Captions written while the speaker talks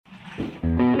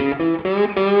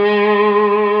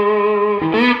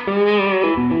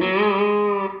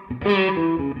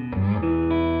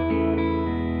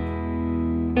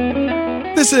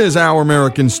This is Our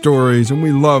American Stories, and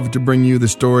we love to bring you the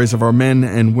stories of our men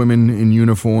and women in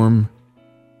uniform.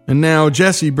 And now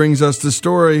Jesse brings us the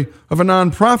story of a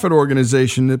nonprofit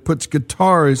organization that puts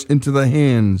guitars into the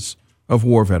hands of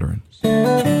war veterans.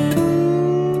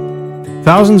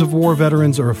 Thousands of war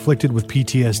veterans are afflicted with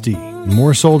PTSD. And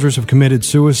more soldiers have committed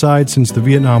suicide since the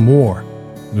Vietnam War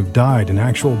and have died in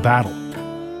actual battle.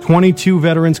 22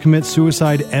 veterans commit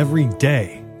suicide every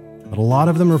day, but a lot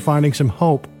of them are finding some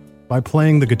hope by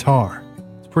playing the guitar.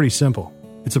 It's pretty simple.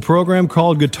 It's a program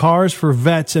called Guitars for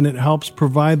Vets, and it helps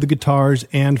provide the guitars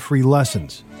and free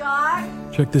lessons.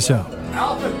 Dog. Check this out.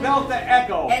 Alpha, Delta,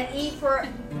 Echo. And E for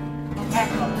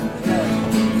Echo.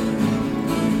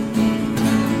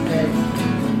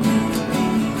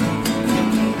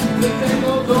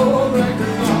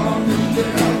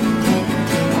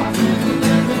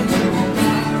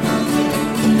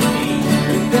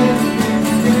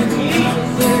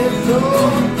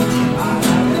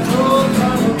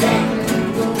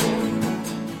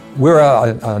 We're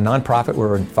a nonprofit.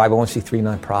 We're a 501c3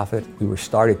 nonprofit. We were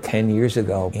started 10 years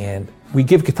ago, and we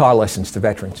give guitar lessons to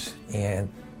veterans. And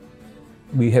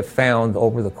we have found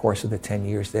over the course of the 10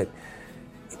 years that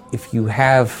if you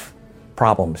have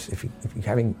problems, if you're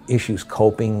having issues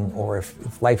coping, or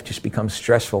if life just becomes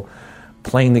stressful,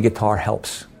 playing the guitar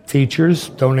helps. Teachers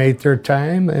donate their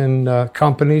time, and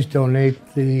companies donate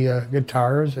the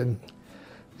guitars and,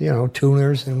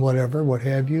 tuners and whatever, what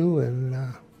have you, and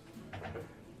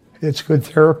it's good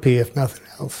therapy, if nothing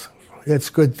else. It's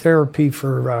good therapy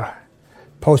for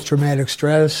post-traumatic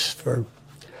stress, for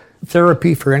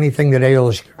therapy for anything that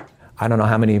ails you. I don't know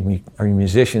how many of you are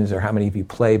musicians or how many of you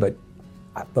play, but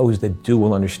those that do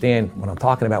will understand what I'm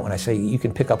talking about when I say you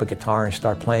can pick up a guitar and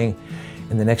start playing,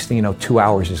 and the next thing you know, 2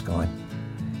 hours is gone.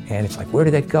 And it's like, where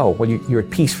did that go? Well, you're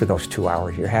at peace for those 2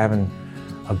 hours. You're having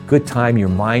a good time, your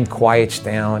mind quiets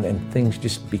down, and things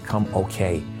just become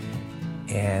okay.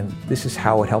 And this is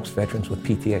how it helps veterans with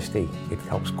PTSD. It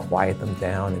helps quiet them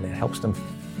down, and it helps them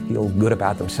feel good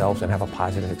about themselves and have a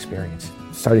positive experience.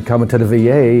 Started coming to the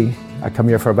VA. I come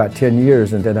here for about 10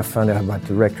 years, and then I found out about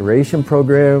the recreation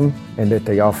program and that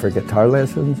they offer guitar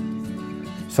lessons.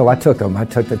 So I took them. I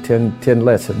took the 10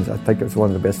 lessons. I think it was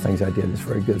one of the best things I did. It's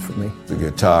very good for me. The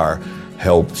guitar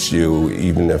helps you,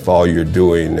 even if all you're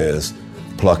doing is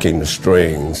plucking the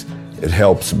strings. It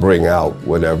helps bring out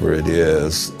whatever it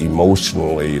is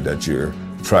emotionally that you're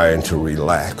trying to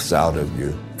relax out of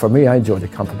you. For me, I enjoy the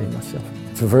company myself.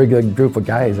 It's a very good group of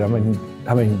guys. I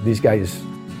mean, these guys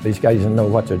know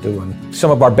what they're doing. Some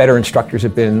of our better instructors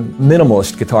have been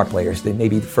minimalist guitar players. They may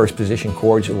be first position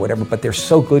chords or whatever, but they're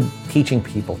so good teaching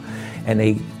people, and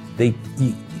they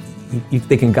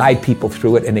can guide people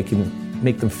through it, and they can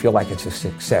make them feel like it's a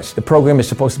success. The program is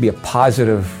supposed to be a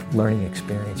positive learning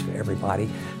experience for everybody,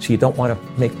 so you don't want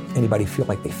to make anybody feel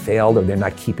like they failed or they're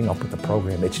not keeping up with the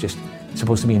program. It's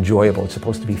supposed to be enjoyable. It's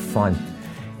supposed to be fun.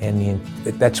 And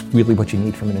that's really what you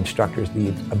need from an instructor, is the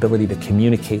ability to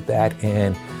communicate that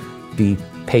and be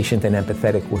patient and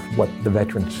empathetic with what the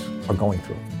veterans are going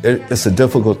through. It's a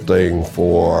difficult thing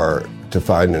to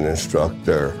find an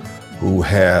instructor who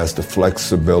has the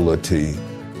flexibility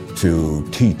to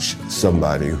teach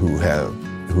somebody who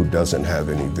doesn't have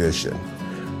any vision,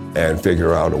 and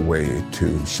figure out a way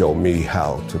to show me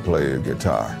how to play a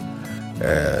guitar.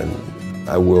 And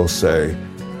I will say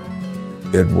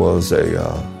it was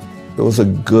a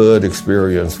good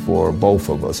experience for both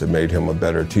of us. It made him a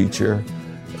better teacher,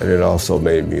 and it also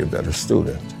made me a better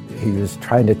student. He was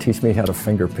trying to teach me how to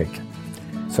finger pick.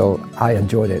 So I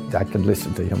enjoyed it. I could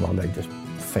listen to him all day, just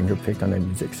finger pick on the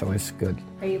music, so it's good.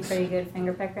 Are you a pretty good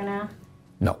finger picker now?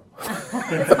 No.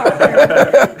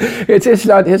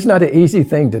 It's not an easy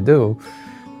thing to do.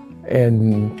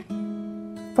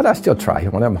 But I still try.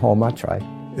 When I'm home, I try.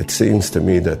 It seems to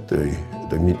me that the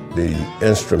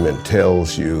instrument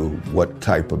tells you what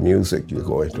type of music you're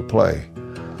going to play.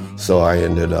 So I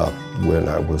ended up, when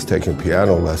I was taking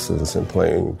piano lessons and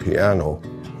playing piano,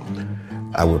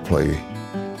 I would play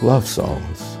love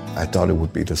songs. I thought it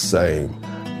would be the same,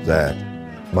 that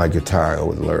my guitar, I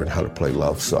would learn how to play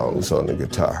love songs on the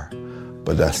guitar.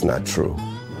 But that's not true.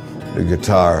 The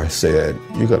guitar said,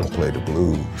 you're going to play the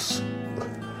blues.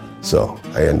 So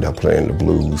I ended up playing the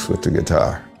blues with the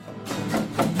guitar.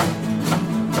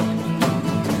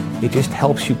 It just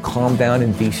helps you calm down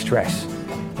and de-stress.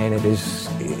 And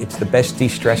it's the best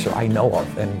de-stressor I know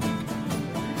of. And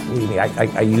believe me,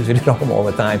 I use it at home all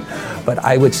the time. But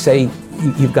I would say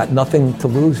you've got nothing to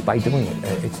lose by doing it.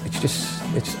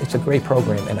 It's a great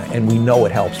program, and we know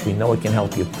it helps. We know it can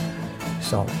help you.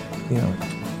 So,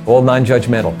 all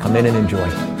non-judgmental. Come in and enjoy.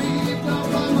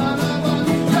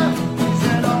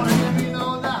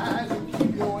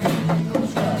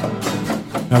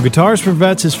 Now, Guitars for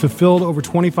Vets has fulfilled over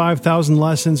 25,000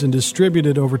 lessons and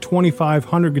distributed over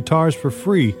 2,500 guitars for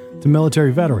free to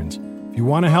military veterans. If you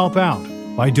want to help out,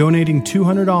 by donating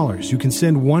 $200, you can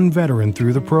send one veteran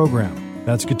through the program.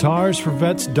 That's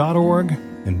guitarsforvets.org,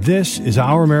 and this is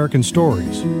Our American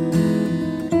Stories.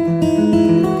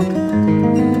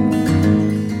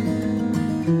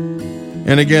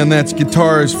 And again, that's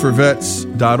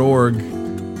guitarsforvets.org.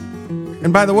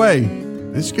 And by the way,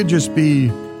 this could just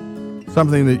be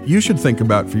something that you should think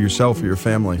about for yourself or your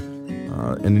family.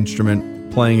 An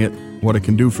instrument, playing it, what it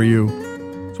can do for you.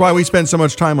 That's why we spend so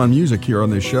much time on music here on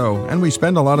this show, and we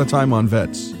spend a lot of time on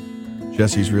vets.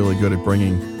 Jesse's really good at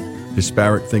bringing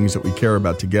disparate things that we care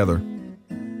about together.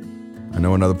 I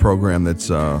know another program that's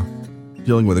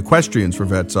dealing with equestrians for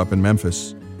vets up in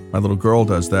Memphis. My little girl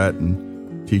does that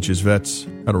and teaches vets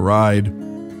how to ride,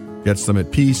 gets them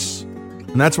at peace.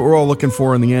 And that's what we're all looking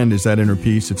for in the end, is that inner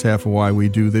peace. It's half of why we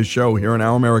do this show here in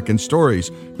Our American Stories.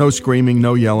 No screaming,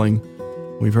 no yelling.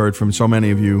 We've heard from so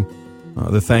many of you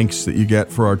the thanks that you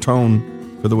get for our tone,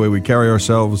 for the way we carry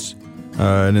ourselves.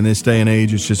 And in this day and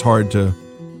age, it's just hard to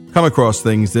come across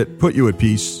things that put you at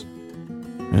peace.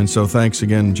 And so thanks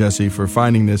again, Jesse, for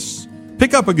finding this.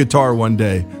 Pick up a guitar one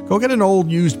day. Go get an old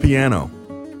used piano.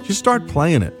 Just start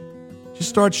playing it. Just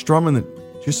start strumming it.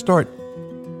 Just start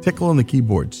tickling the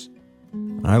keyboards.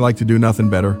 I like to do nothing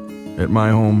better at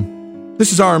my home.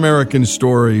 This is Our American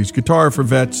Stories, Guitar for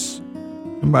Vets.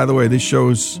 And by the way, this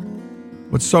shows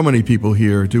what so many people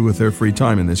here do with their free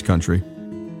time in this country.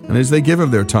 And as they give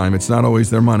of their time, it's not always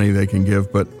their money they can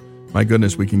give, but my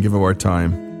goodness, we can give of our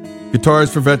time.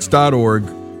 Guitarsforvets.org,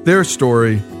 their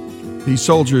story, these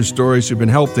soldiers' stories who've been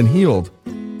helped and healed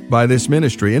by this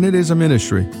ministry, and it is a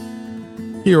ministry,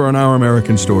 here on Our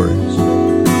American Stories.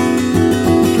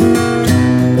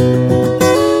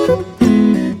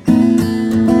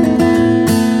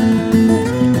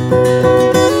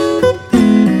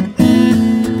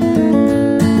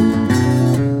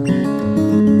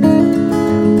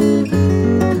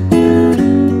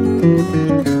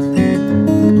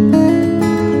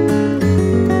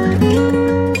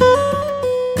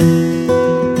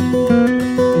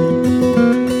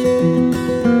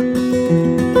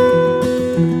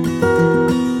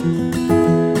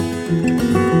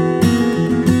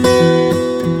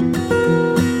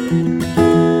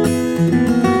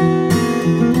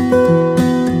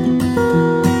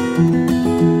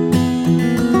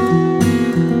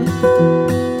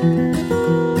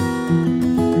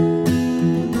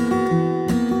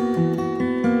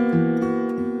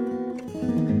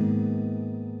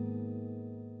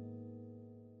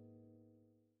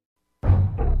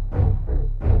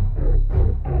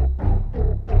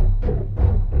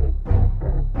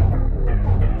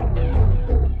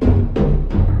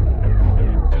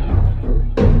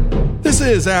 This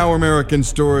is Our American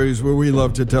Stories, where we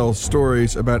love to tell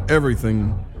stories about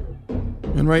everything.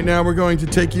 And right now we're going to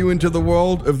take you into the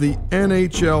world of the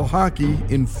NHL hockey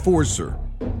enforcer.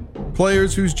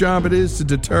 Players whose job it is to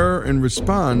deter and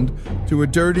respond to a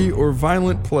dirty or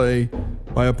violent play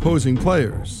by opposing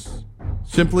players.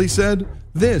 Simply said,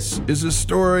 this is a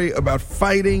story about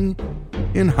fighting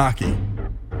in hockey.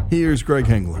 Here's Greg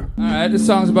Hengler. All right, this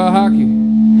song's about hockey.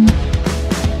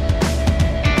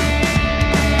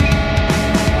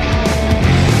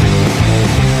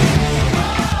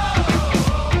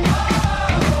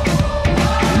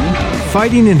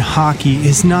 Fighting in hockey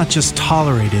is not just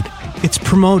tolerated, it's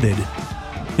promoted.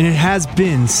 And it has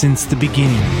been since the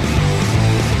beginning.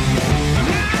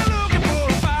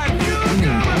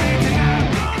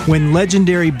 When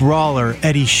legendary brawler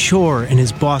Eddie Shore and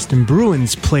his Boston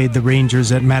Bruins played the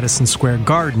Rangers at Madison Square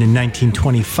Garden in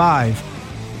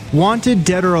 1925, wanted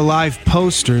dead or alive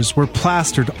posters were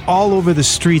plastered all over the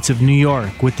streets of New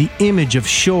York with the image of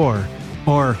Shore,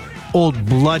 or Old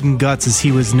Blood and Guts as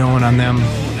he was known on them.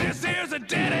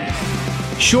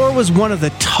 Shore was one of the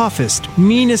toughest,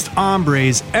 meanest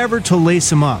hombres ever to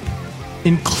lace him up.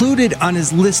 Included on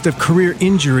his list of career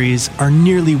injuries are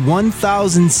nearly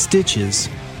 1,000 stitches,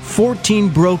 14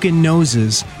 broken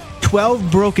noses, 12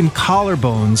 broken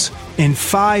collarbones, and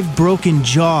 5 broken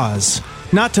jaws,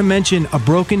 not to mention a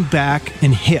broken back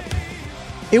and hip.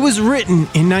 It was written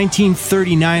in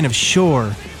 1939 of Shore,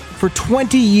 for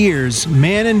 20 years,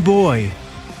 man and boy,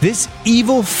 this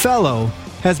evil fellow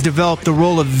has developed the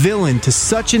role of villain to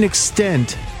such an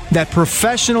extent that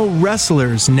professional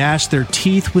wrestlers gnash their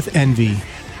teeth with envy.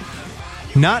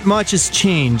 Not much has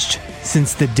changed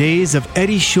since the days of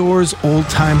Eddie Shore's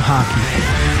old-time hockey.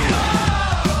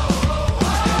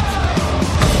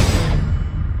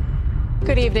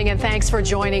 Good evening and thanks for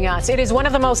joining us. It is one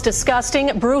of the most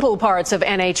disgusting, brutal parts of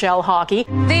NHL hockey.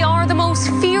 They are the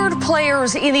most feared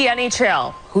players in the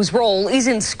NHL, whose role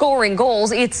isn't scoring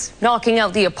goals, it's knocking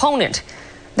out the opponent.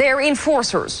 They're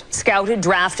enforcers, scouted,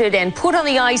 drafted, and put on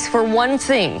the ice for one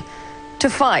thing, to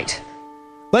fight.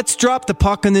 Let's drop the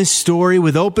puck on this story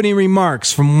with opening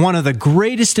remarks from one of the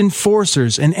greatest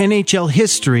enforcers in NHL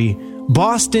history,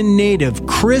 Boston native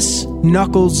Chris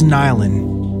Knuckles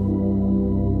Nyland.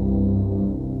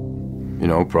 You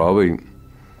know, probably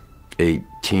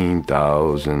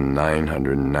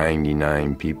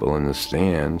 18,999 people in the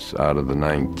stands out of the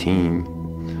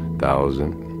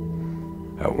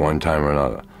 19,000 at one time or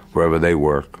another, wherever they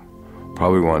work,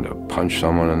 probably wanted to punch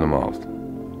someone in the mouth.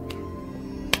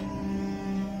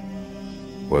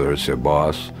 Whether it's their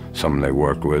boss, someone they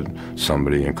work with,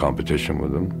 somebody in competition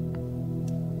with them.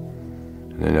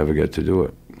 And they never get to do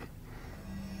it.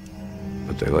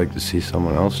 But they like to see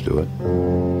someone else do it.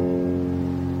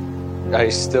 I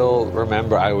still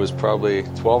remember I was probably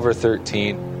 12 or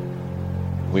 13.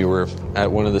 We were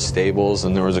at one of the stables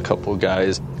and there was a couple of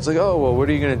guys. It's like, oh, well, what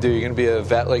are you going to do? You're going to be a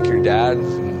vet like your dad?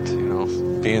 And, you know,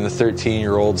 being the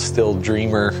 13-year-old still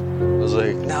dreamer, I was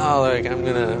like, no, like I'm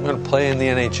gonna play in the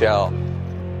NHL.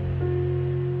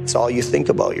 It's all you think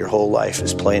about your whole life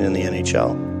is playing in the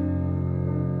NHL.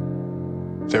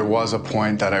 There was a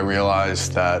point that I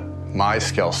realized that my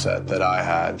skill set that I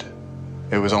had,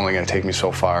 it was only going to take me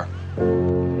so far.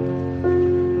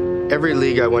 Every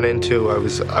league I went into, I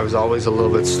was always a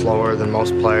little bit slower than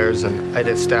most players, and I'd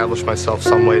establish myself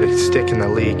some way to stick in the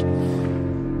league.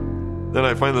 Then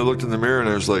I finally looked in the mirror and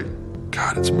I was like,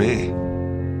 God, it's me.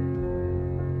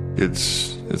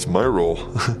 It's my role.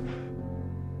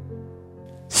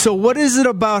 So what is it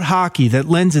about hockey that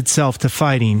lends itself to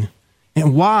fighting?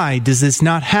 And why does this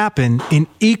not happen in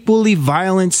equally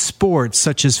violent sports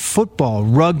such as football,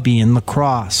 rugby, and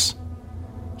lacrosse?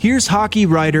 Here's hockey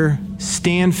writer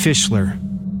Stan Fischler.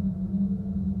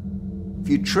 If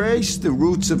you trace the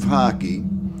roots of hockey,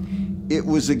 it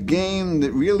was a game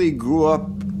that really grew up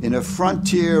in a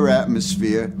frontier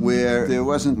atmosphere where there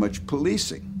wasn't much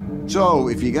policing. So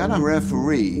if you got a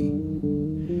referee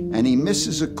and he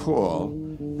misses a call,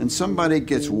 and somebody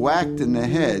gets whacked in the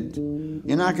head,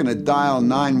 you're not going to dial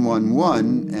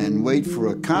 911 and wait for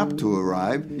a cop to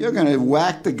arrive. You're going to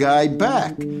whack the guy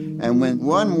back. And when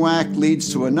one whack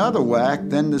leads to another whack,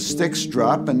 then the sticks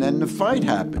drop and then the fight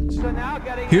happens.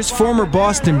 Here's former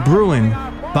Boston Bruin,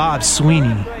 Bob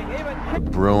Sweeney. The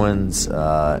Bruins,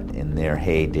 in their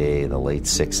heyday, the late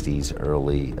 60s,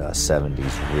 early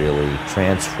 70s, really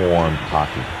transformed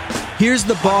hockey. Here's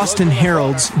the Boston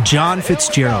Herald's John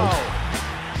Fitzgerald.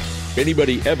 If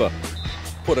anybody ever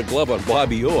put a glove on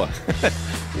Bobby Orr,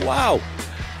 wow.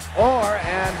 Orr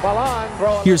and Ballon.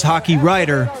 Here's hockey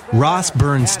writer Ross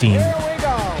Bernstein.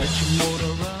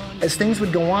 As things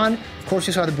would go on, of course,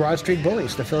 you saw the Broad Street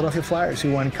Bullies, the Philadelphia Flyers,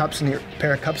 who won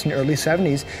pair of cups in the early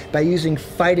 70s by using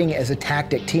fighting as a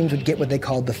tactic. Teams would get what they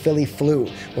called the Philly flu,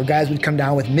 where guys would come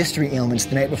down with mystery ailments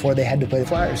the night before they had to play the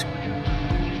Flyers.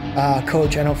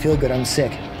 Coach, I don't feel good, I'm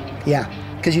sick. Yeah.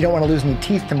 Because you don't want to lose any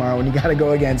teeth tomorrow when you got to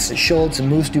go against Schultz and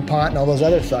Moose DuPont and all those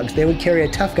other thugs. They would carry a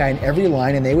tough guy in every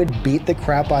line, and they would beat the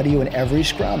crap out of you in every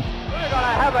scrum. We're going to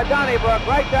have a Donnybrook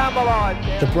right down below it.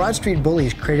 The Broad Street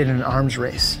Bullies created an arms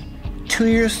race. 2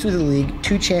 years through the league,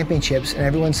 2 championships, and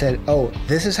everyone said, oh,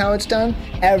 this is how it's done?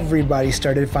 Everybody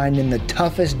started finding the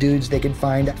toughest dudes they could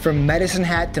find, from Medicine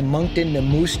Hat to Moncton to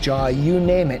Moose Jaw, you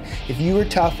name it. If you were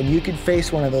tough and you could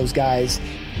face one of those guys,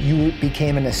 you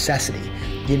became a necessity.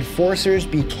 The enforcers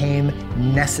became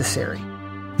necessary.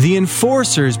 The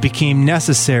enforcers became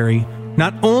necessary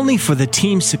not only for the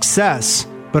team's success,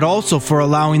 but also for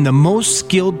allowing the most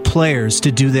skilled players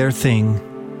to do their thing.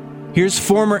 Here's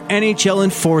former NHL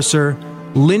enforcer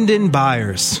Lyndon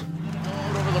Byers.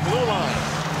 Over the blue line.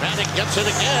 Vanek gets it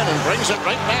again and brings it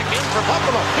right back in for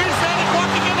Buffalo. Here's Vanek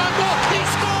walking in on goal. He The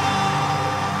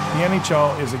scores! NHL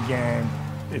is a game.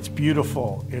 It's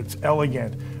beautiful. It's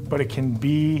elegant. But it can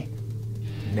be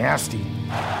nasty.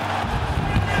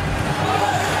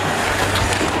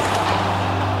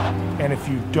 And if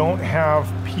you don't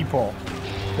have people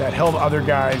that held other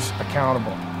guys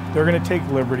accountable, they're going to take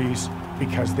liberties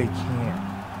because they can.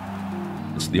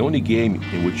 It's the only game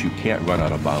in which you can't run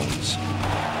out of bounds.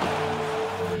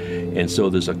 And so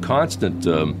there's a constant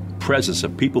presence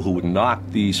of people who would knock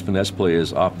these finesse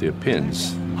players off their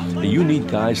pins. And you need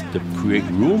guys to create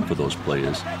room for those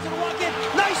players.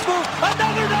 Nice move!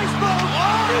 Another nice move!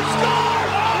 Oh, he scored!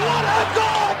 What a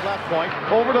goal! Left point,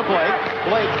 over to Blake.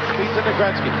 Blake feeds it to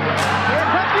Gretzky. Here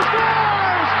Gretzky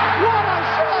scores! What a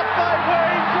shot by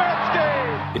Wayne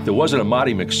Gretzky! If there wasn't a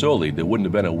Marty McSorley, there wouldn't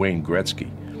have been a Wayne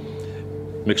Gretzky.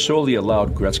 McSorley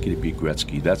allowed Gretzky to be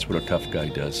Gretzky. That's what a tough guy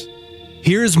does.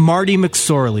 Here's Marty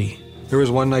McSorley. There was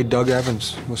one night Doug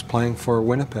Evans was playing for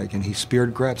Winnipeg, and he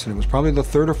speared Gretz, and it was probably the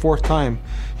third or fourth time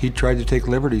he tried to take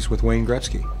liberties with Wayne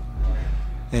Gretzky.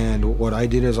 And what I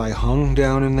did is I hung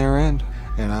down in their end,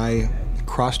 and I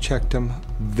cross-checked him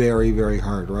very, very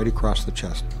hard, right across the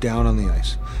chest, down on the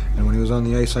ice. And when he was on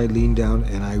the ice, I leaned down,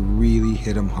 and I really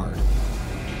hit him hard.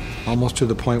 Almost to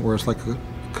the point where it's like a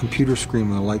computer screen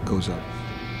when the light goes up.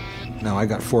 Now, I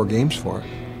got 4 games for it,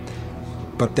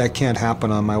 but that can't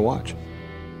happen on my watch.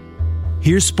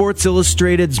 Here's Sports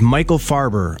Illustrated's Michael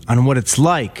Farber on what it's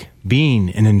like being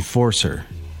an enforcer.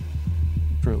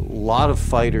 For a lot of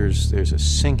fighters, there's a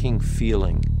sinking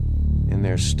feeling in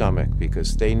their stomach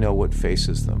because they know what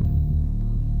faces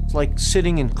them. It's like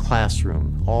sitting in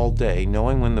classroom all day,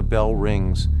 knowing when the bell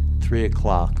rings, 3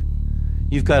 o'clock,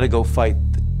 you've got to go fight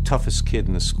the toughest kid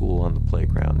in the school on the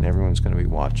playground, and everyone's going to be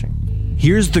watching.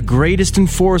 Here's the greatest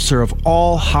enforcer of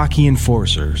all hockey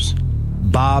enforcers,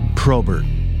 Bob Probert.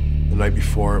 The night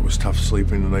before, it was tough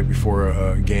sleeping. The night before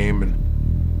a game, and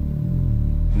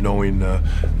knowing that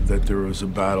there was a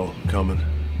battle coming.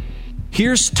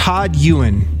 Here's Todd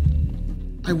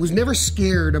Ewan. I was never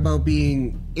scared about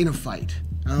being in a fight.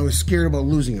 I was scared about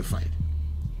losing a fight.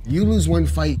 You lose one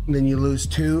fight, and then you lose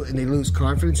 2, and they lose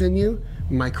confidence in you,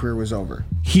 my career was over.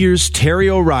 Here's Terry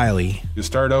O'Reilly. You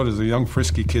start out as a young,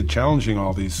 frisky kid challenging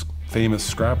all these famous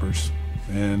scrappers,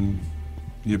 and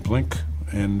you blink,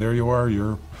 and there you are.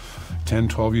 You're 10,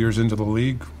 12 years into the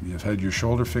league. You've had your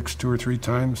shoulder fixed 2 or 3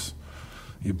 times.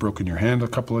 You've broken your hand a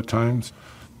couple of times.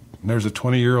 And there's a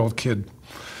 20-year-old kid,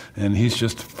 and he's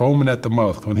just foaming at the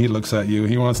mouth when he looks at you.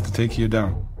 He wants to take you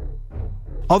down.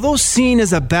 Although seen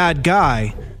as a bad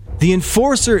guy, the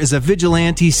enforcer is a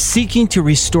vigilante seeking to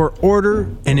restore order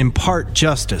and impart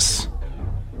justice.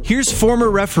 Here's former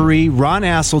referee Ron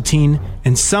Asseltine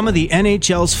and some of the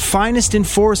NHL's finest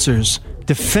enforcers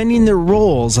defending their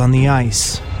roles on the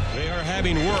ice. They are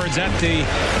having words at the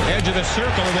edge of the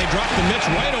circle, and they drop the mitts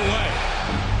right away.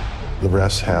 The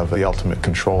refs have the ultimate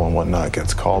control on what not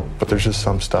gets called, but there's just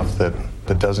some stuff that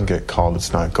doesn't get called,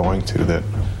 it's not going to, that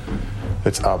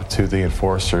it's up to the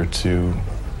enforcer to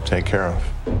take care of.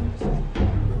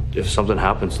 If something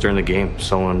happens during the game,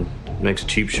 someone makes a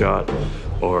cheap shot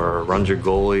or runs your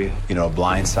goalie. You know, a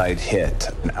blindside hit,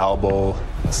 an elbow,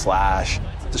 a slash.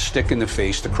 The stick in the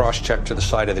face, the cross-check to the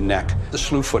side of the neck, the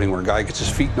slew footing where a guy gets his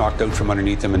feet knocked out from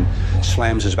underneath him and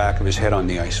slams his back of his head on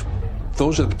the ice.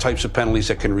 Those are the types of penalties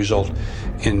that can result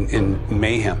in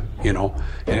mayhem, you know,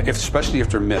 and especially if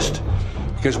they're missed.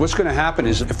 Because what's going to happen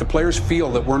is if the players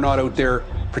feel that we're not out there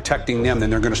protecting them, then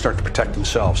they're going to start to protect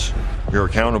themselves. You're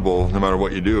accountable no matter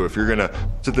what you do. If you're going to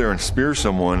sit there and spear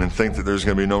someone and think that there's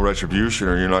going to be no retribution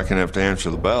or you're not going to have to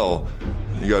answer the bell,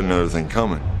 you got another thing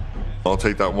coming. I'll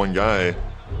take that one guy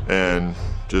and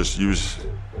just use,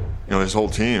 you know, his whole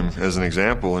team as an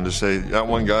example and just say, that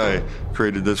one guy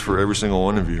created this for every single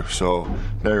one of you. So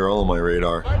now you're all on my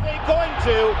radar. Are they going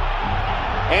to?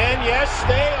 And yes,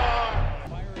 they are.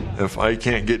 If I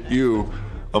can't get you,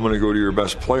 I'm going to go to your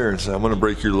best player and say, I'm going to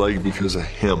break your leg because of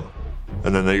him.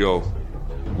 And then they go,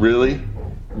 really?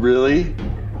 Really?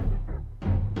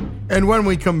 And when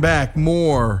we come back,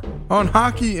 more on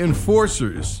hockey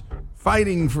enforcers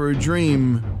fighting for a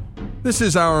dream. This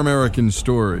is Our American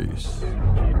Stories.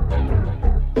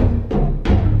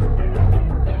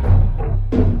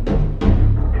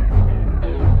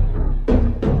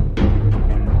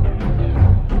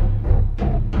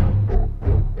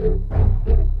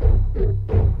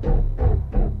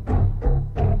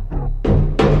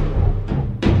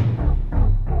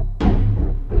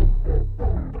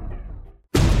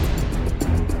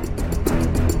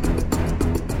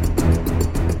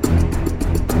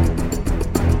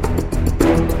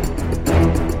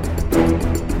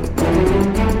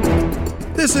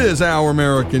 This is Our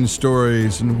American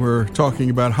Stories, and we're talking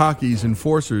about hockey's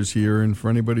enforcers here. And for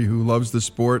anybody who loves the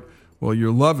sport, well,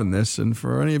 you're loving this. And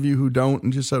for any of you who don't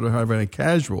and just sort of have any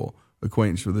casual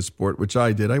acquaintance with the sport, which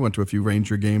I did, I went to a few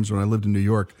Ranger games when I lived in New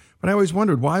York. But I always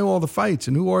wondered, why all the fights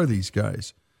and who are these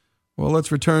guys? Well,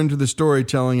 let's return to the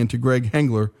storytelling and to Greg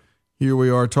Hengler. Here we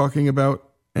are talking about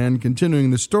and continuing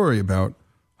the story about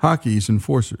hockey's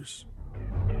enforcers.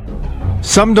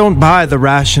 Some don't buy the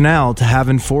rationale to have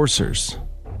enforcers.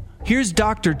 Here's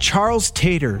Dr. Charles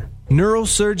Tater,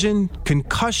 neurosurgeon,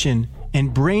 concussion,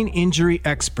 and brain injury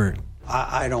expert.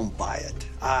 I don't buy it.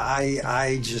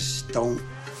 I just don't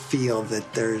feel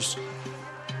that there's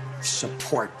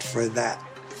support for that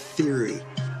theory.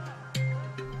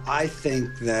 I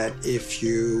think that if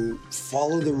you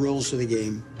follow the rules of the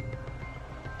game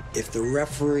If the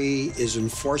referee is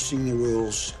enforcing the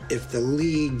rules, if the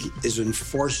league is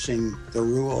enforcing the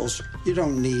rules, you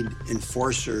don't need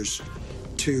enforcers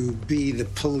to be the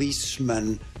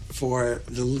policeman for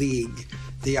the league.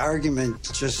 The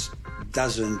argument just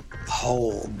doesn't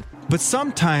hold. But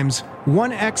sometimes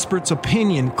one expert's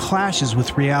opinion clashes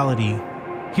with reality.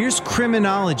 Here's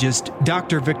criminologist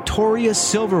Dr. Victoria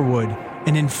Silverwood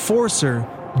and enforcer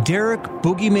Derek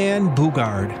Boogeyman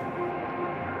Bugard.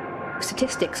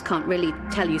 Statistics can't really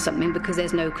tell you something because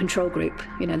there's no control group.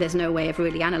 There's no way of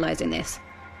really analysing this.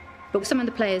 But some of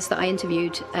the players that I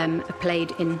interviewed have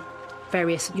played in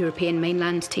various European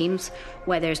mainland teams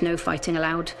where there's no fighting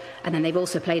allowed, and then they've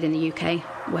also played in the UK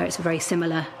where it's very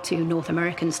similar to North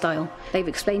American style. They've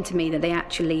explained to me that they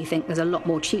actually think there's a lot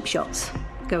more cheap shots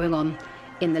going on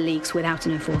in the leagues without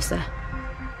an enforcer.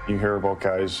 You hear about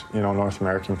guys, North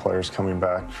American players coming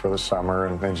back for the summer,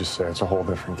 and they just say it's a whole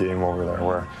different game over there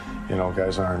where,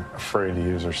 guys aren't afraid to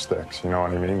use their sticks, you know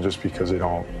what I mean? Just because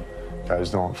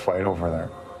guys don't fight over there.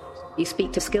 You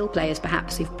speak to skilled players,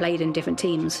 perhaps, who've played in different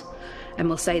teams, and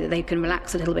will say that they can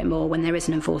relax a little bit more when there is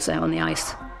an enforcer on the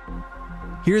ice.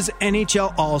 Here's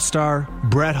NHL All-Star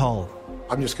Brett Hull.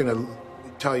 I'm just going to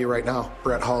tell you right now,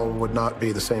 Brett Hull would not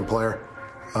be the same player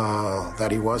that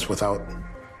he was without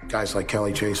guys like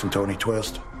Kelly Chase and Tony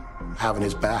Twist having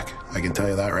his back. I can tell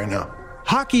you that right now.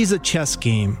 Hockey's a chess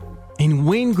game, and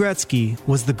Wayne Gretzky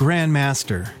was the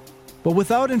grandmaster. But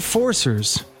without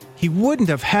enforcers, he wouldn't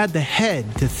have had the head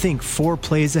to think 4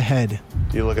 plays ahead.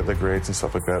 You look at the greats and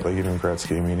stuff like that, like even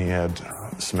Gretzky, he had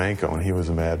Semenko, and he was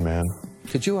a madman.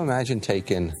 Could you imagine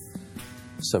taking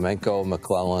Semenko,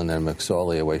 McClellan, and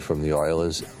McSorley away from the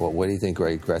Oilers? What do you think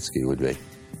Gretzky would be?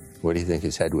 What do you think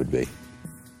his head would be?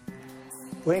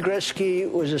 Wayne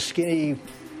Gretzky was a skinny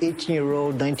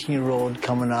 18-year-old, 19-year-old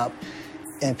coming up,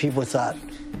 and people thought,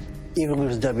 even with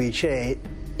his WHA,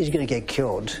 he's going to get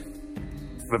killed.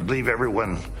 I believe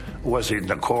everyone was in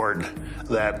accord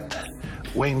that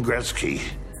Wayne Gretzky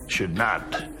should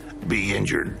not be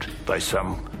injured by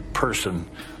some person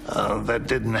that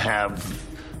didn't have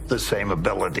the same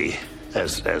ability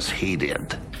as he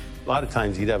did. A lot of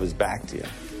times he'd have his back to you,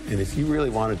 and if you really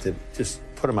wanted to just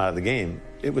put him out of the game,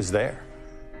 it was there.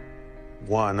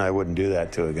 One, I wouldn't do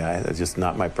that to a guy. That's just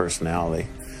not my personality.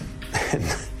 And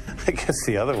I guess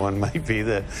the other one might be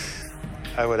that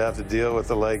I would have to deal with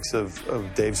the likes of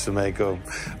Dave Semenko,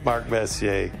 Mark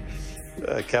Messier,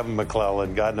 Kevin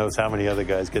McClellan, God knows how many other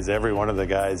guys, because every one of the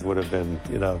guys would have been,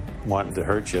 wanting to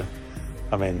hurt you.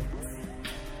 It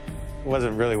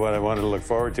wasn't really what I wanted to look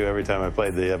forward to every time I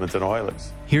played the Edmonton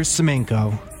Oilers. Here's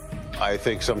Semenko. I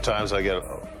think sometimes I get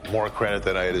more credit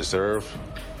than I deserve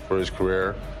for his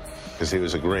career, because he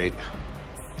was the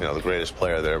greatest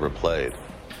player that ever played.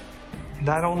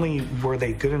 Not only were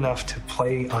they good enough to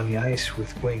play on the ice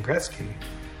with Wayne Gretzky,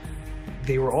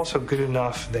 they were also good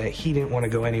enough that he didn't want to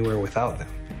go anywhere without them.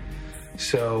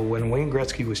 So when Wayne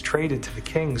Gretzky was traded to the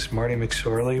Kings, Marty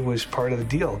McSorley was part of the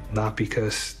deal, not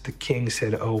because the Kings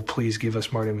said, oh, please give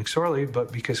us Marty McSorley,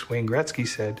 but because Wayne Gretzky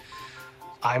said,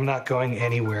 I'm not going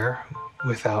anywhere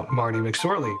without Marty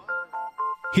McSorley.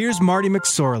 Here's Marty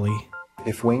McSorley.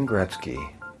 If Wayne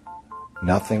Gretzky,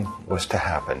 nothing was to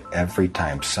happen every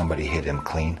time somebody hit him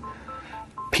clean,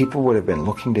 people would have been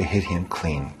looking to hit him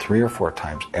clean 3 or 4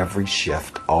 times every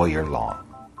shift all year long.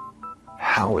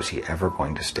 How is he ever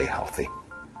going to stay healthy?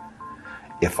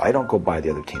 If I don't go by the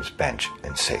other team's bench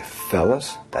and say,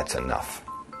 fellas, that's enough.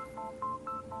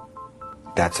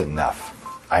 That's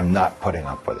enough. I'm not putting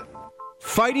up with it.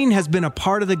 Fighting has been a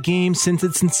part of the game since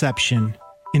its inception.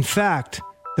 In fact,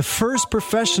 the first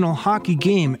professional hockey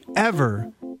game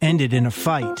ever ended in a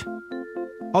fight.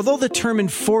 Although the term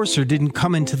enforcer didn't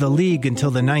come into the league until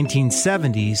the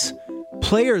 1970s,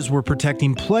 players were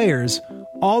protecting players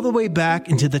all the way back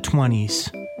into the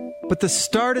 20s. But the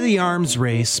start of the arms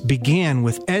race began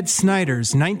with Ed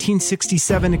Snyder's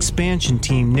 1967 expansion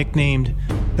team nicknamed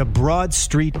the Broad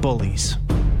Street Bullies.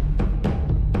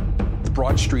 The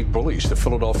Broad Street Bullies, the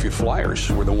Philadelphia Flyers,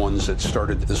 were the ones that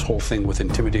started this whole thing with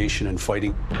intimidation and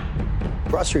fighting.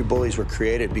 Broad Street Bullies were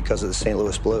created because of the St.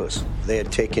 Louis Blues. They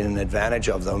had taken advantage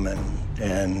of them,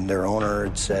 and their owner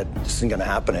had said, this isn't going to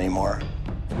happen anymore.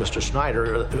 Mr.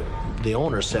 Snyder, the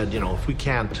owner, said, if we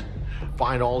can't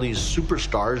find all these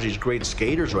superstars, these great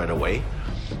skaters right away,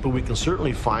 but we can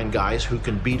certainly find guys who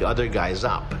can beat other guys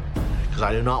up, because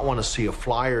I do not want to see a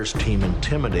Flyers team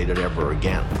intimidated ever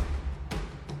again.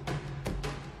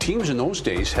 Teams in those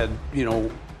days had,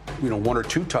 1 or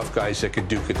 2 tough guys that could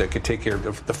take care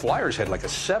of. The Flyers had like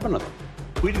 7 of them.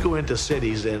 We'd go into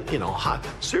cities and,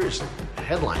 seriously,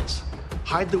 headlines.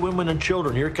 Hide the women and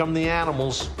children, here come the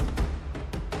animals.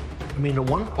 I mean, at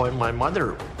one point, my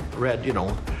mother read,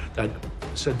 that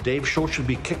said Dave Schultz should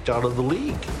be kicked out of the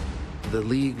league. The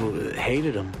league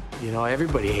hated him.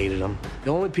 Everybody hated him.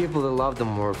 The only people that loved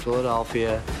him were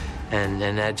Philadelphia and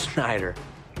Ed Snyder.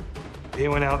 They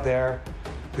went out there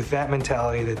with that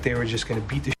mentality that they were just going to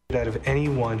beat the shit out of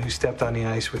anyone who stepped on the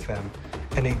ice with them.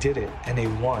 And they did it, and they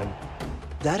won.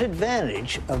 That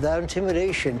advantage of that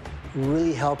intimidation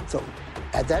really helped them.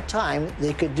 At that time,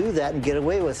 they could do that and get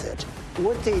away with it.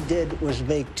 What they did was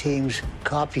make teams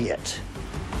copy it.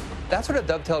 That sort of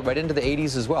dovetailed right into the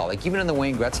 80s as well. Like even in the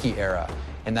Wayne Gretzky era,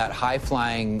 in that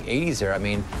high-flying 80s era, I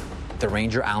mean, the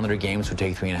Ranger-Islander games would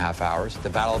take 3.5 hours. The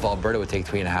Battle of Alberta would take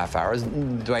 3.5 hours.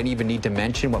 Do I even need to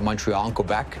mention what Montreal and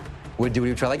Quebec would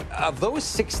do? Like, of those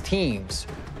 6 teams,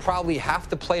 probably half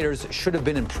the players should have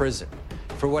been in prison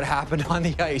for what happened on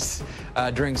the ice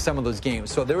during some of those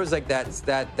games. So there was like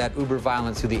that uber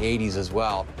violence through the 80s as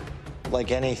well.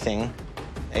 Like anything,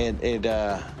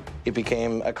 it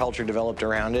became a culture developed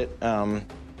around it,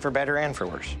 for better and for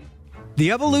worse.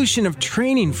 The evolution of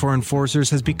training for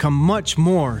enforcers has become much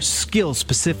more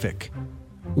skill-specific.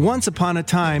 Once upon a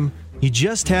time, you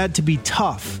just had to be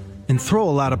tough and throw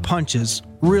a lot of punches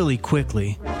really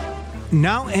quickly.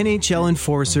 Now NHL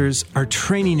enforcers are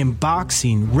training in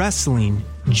boxing, wrestling,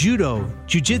 judo,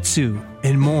 jiu-jitsu,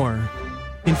 and more.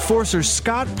 Enforcer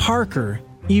Scott Parker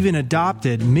even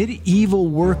adopted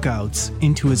medieval workouts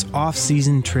into his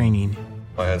off-season training.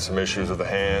 I had some issues with the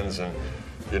hands, and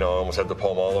I almost had the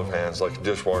palm-olive hands, like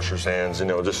dishwasher's hands,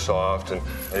 just soft. And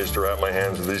I used to wrap my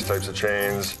hands with these types of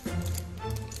chains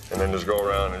and then just go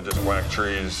around and just whack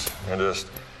trees and just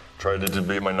tried to just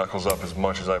beat my knuckles up as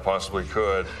much as I possibly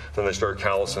could. Then they start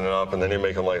callousing it up, and then you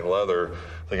make them like leather.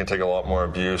 They can take a lot more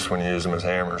abuse when you use them as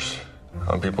hammers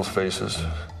on people's faces.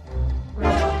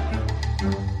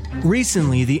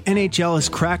 Recently, the NHL has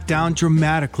cracked down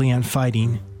dramatically on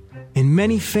fighting, and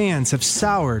many fans have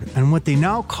soured on what they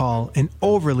now call an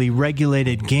overly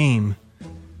regulated game.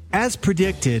 As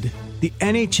predicted, the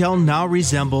NHL now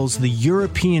resembles the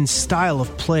European style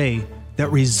of play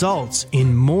that results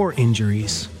in more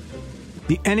injuries.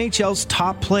 The NHL's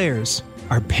top players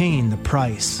are paying the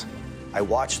price. I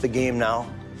watch the game now,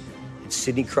 and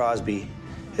Sidney Crosby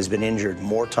has been injured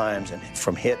more times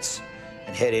from hits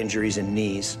and head injuries and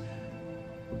knees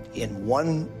in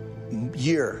 1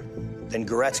 year than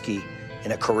Gretzky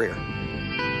in a career.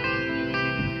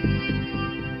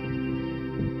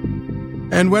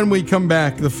 And when we come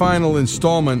back, the final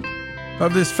installment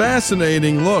of this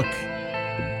fascinating look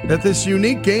at this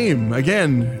unique game.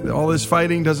 Again, all this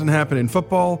fighting doesn't happen in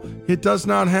football. It does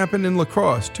not happen in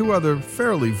lacrosse, 2 other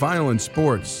fairly violent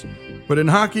sports. But in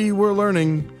hockey, we're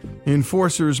learning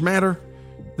enforcers matter.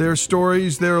 Their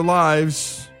stories, their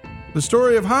lives. The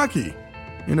story of hockey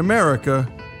in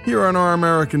America, here on Our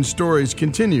American Stories,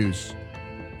 continues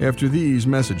after these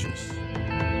messages.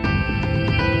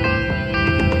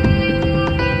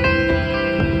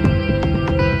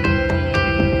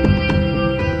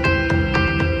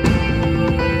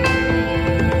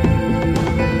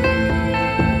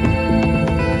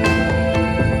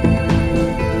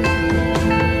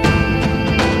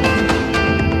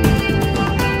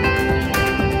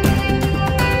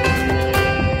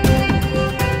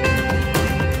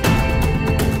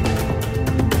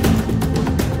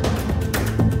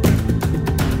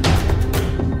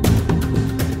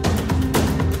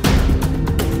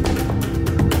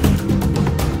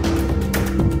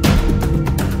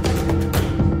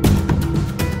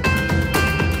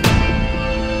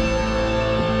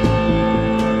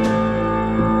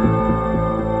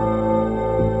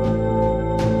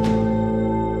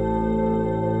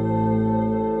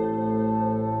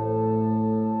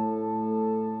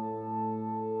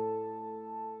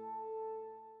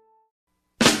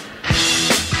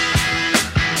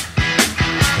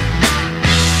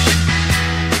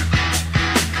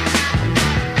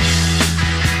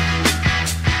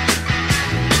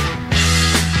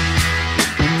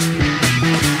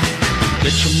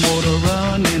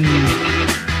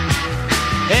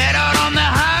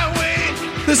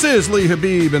 This is Lee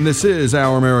Habib, and this is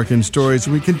Our American Stories.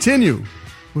 We continue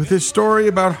with this story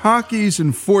about hockey's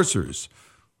enforcers.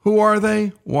 Who are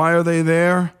they? Why are they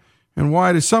there? And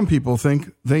why do some people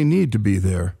think they need to be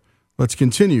there? Let's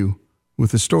continue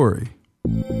with the story.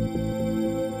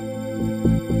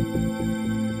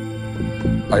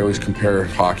 I always compare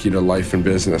hockey to life and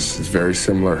business. It's very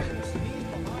similar.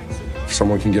 If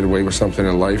someone can get away with something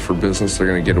in life or business, they're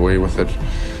going to get away with it.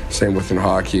 Same within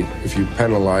hockey. If you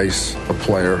penalize a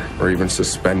player or even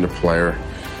suspend a player,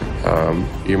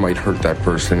 you might hurt that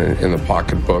person in the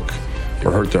pocketbook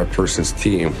or hurt that person's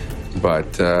team. But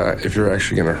if you're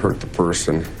actually going to hurt the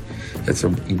person It's a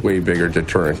way bigger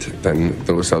deterrent than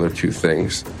those other two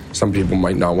things. Some people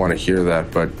might not want to hear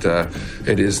that, but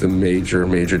it is the major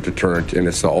deterrent, and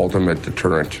it's the ultimate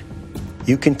deterrent.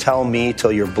 You can tell me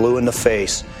till you're blue in the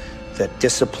face that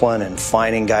discipline and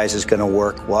fining guys is going to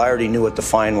work. Well, I already knew what the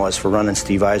fine was for running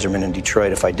Steve Yzerman in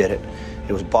Detroit if I did it.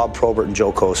 It was Bob Probert and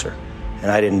Joe Kocur,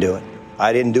 and I didn't do it.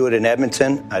 I didn't do it in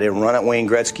Edmonton. I didn't run at Wayne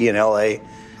Gretzky in L.A.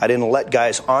 I didn't let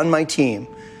guys on my team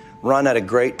run at a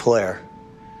great player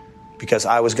because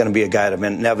I was going to be a guy that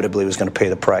inevitably was going to pay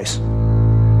the price.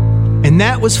 And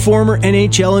that was former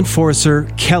NHL enforcer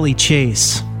Kelly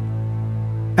Chase.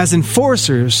 As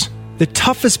enforcers, the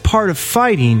toughest part of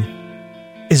fighting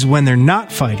is when they're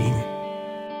not fighting.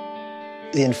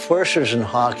 The enforcers in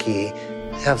hockey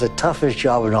have the toughest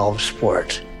job in all of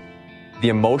sport. The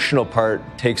emotional part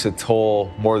takes a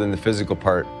toll more than the physical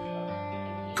part.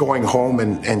 Going home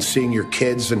and seeing your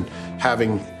kids and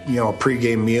having, a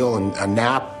pregame meal and a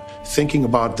nap, thinking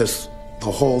about this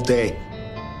the whole day.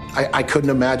 I couldn't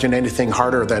imagine anything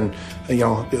harder than,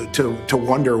 to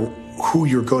wonder who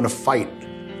you're going to fight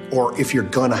or if you're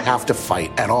going to have to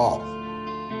fight at all.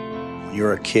 When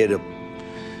you're a kid,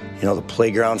 the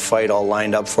playground fight all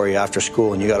lined up for you after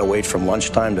school, and you got to wait from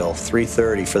lunchtime till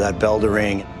 3:30 for that bell to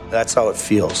ring. That's how it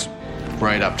feels.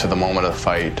 Right up to the moment of the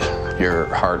fight, your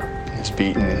heart is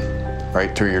beating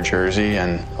right through your jersey,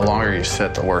 and the longer you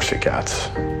sit, the worse it gets.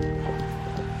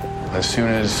 As soon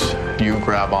as you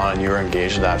grab on and you're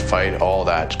engaged in that fight, all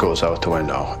that goes out the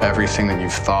window. Everything that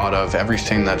you've thought of,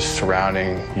 everything that's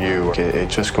surrounding you, it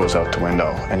just goes out the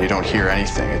window, and you don't hear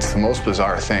anything. It's the most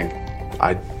bizarre thing.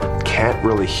 I can't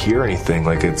really hear anything.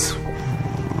 Like it's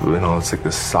like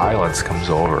the silence comes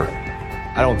over.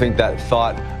 I don't think that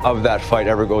thought of that fight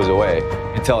ever goes away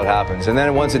until it happens. And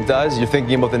then once it does, you're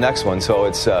thinking about the next one. So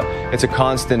it's a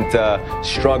constant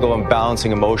struggle and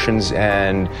balancing emotions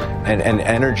and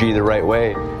energy the right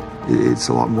way. It's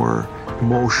a lot more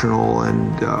emotional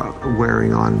and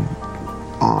wearing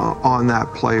on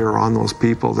that player, on those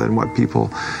people, than what people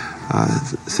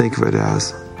think of it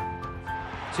as.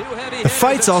 The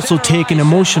fight's also take an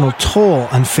emotional toll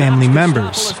on family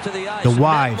members, the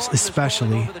wives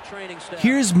especially.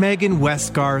 Here's Megan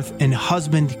Westgarth and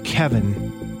husband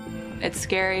Kevin. It's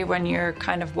scary when you're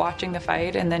kind of watching the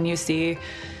fight and then you see,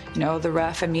 the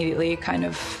ref immediately kind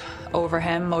of over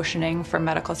him motioning for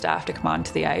medical staff to come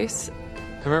onto the ice.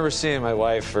 I remember seeing my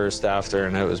wife first after,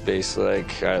 and it was basically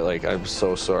I'm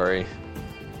so sorry.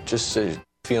 Just a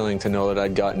feeling to know that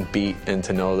I'd gotten beat and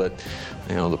to know that,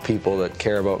 the people that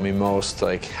care about me most,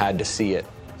 had to see it.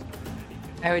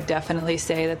 I would definitely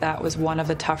say that was one of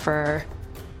the tougher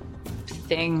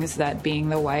things, that being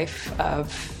the wife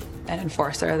of an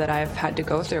enforcer, that I've had to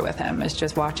go through with him, is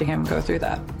just watching him go through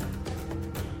that.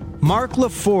 Mark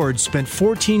LaForge spent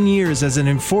 14 years as an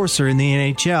enforcer in the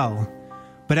NHL,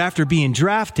 but after being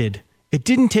drafted, it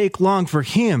didn't take long for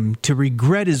him to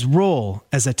regret his role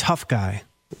as a tough guy.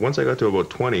 Once I got to about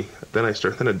 20, then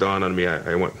it dawned on me,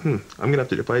 I went, I'm going to have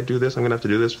to, if I do this, I'm going to have to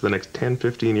do this for the next 10,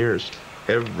 15 years,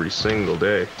 every single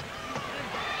day.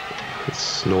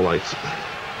 It's no life.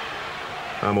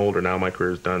 I'm older now, my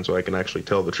career's done, so I can actually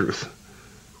tell the truth.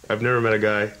 I've never met a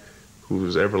guy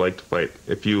who's ever liked to fight.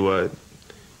 If you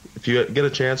get a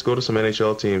chance, go to some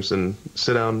NHL teams and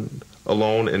sit down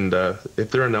alone, and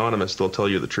if they're anonymous, they'll tell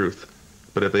you the truth.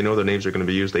 But if they know their names are going to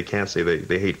be used, they can't say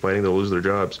they hate fighting, they'll lose their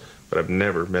jobs. But I've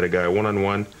never met a guy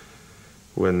one-on-one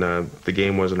when the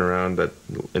game wasn't around that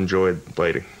enjoyed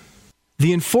fighting.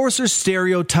 The enforcer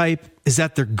stereotype is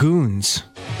that they're goons.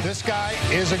 This guy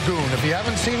is a goon. If you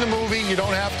haven't seen the movie, you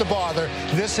don't have to bother.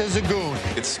 This is a goon.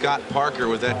 It's Scott Parker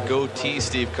with that goatee,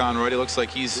 Steve Conroy. It looks like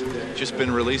he's just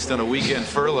been released on a weekend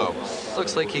furlough.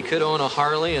 Looks like he could own a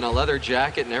Harley and a leather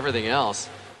jacket and everything else.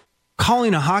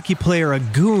 Calling a hockey player a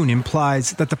goon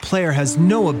implies that the player has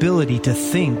no ability to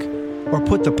think or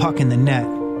put the puck in the net.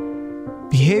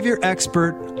 Behavior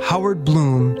expert Howard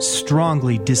Bloom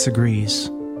strongly disagrees.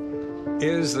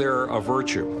 Is there a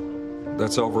virtue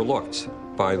that's overlooked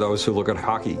by those who look at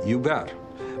hockey? You bet.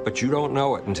 But you don't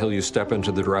know it until you step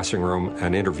into the dressing room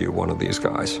and interview one of these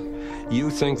guys. You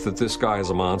think that this guy is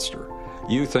a monster.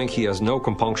 You think he has no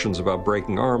compunctions about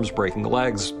breaking arms, breaking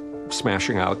legs,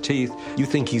 smashing out teeth. You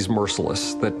think he's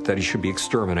merciless, that he should be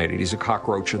exterminated. He's a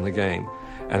cockroach in the game.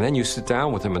 And then you sit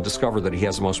down with him and discover that he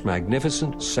has the most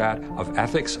magnificent set of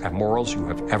ethics and morals you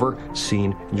have ever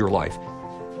seen in your life.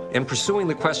 In pursuing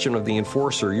the question of the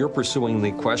enforcer, you're pursuing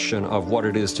the question of what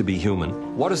it is to be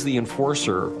human. What does the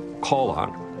enforcer call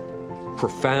on?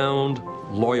 Profound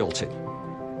loyalty.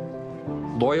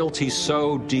 Loyalty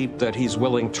so deep that he's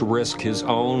willing to risk his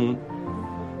own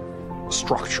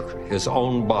structure, his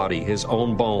own body, his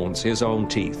own bones, his own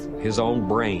teeth, his own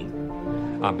brain,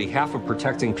 on behalf of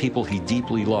protecting people he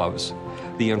deeply loves,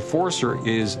 the enforcer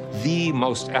is the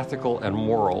most ethical and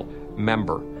moral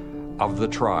member of the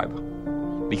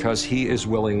tribe because he is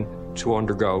willing to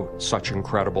undergo such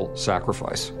incredible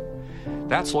sacrifice.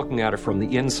 That's looking at it from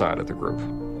the inside of the group.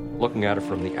 Looking at it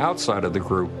from the outside of the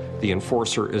group, the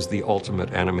enforcer is the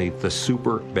ultimate enemy, the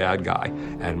super bad guy,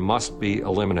 and must be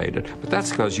eliminated. But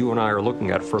that's because you and I are looking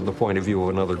at it from the point of view of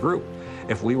another group.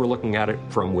 If we were looking at it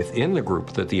from within the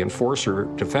group that the enforcer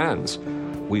defends,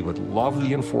 we would love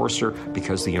the enforcer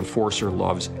because the enforcer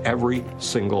loves every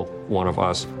single one of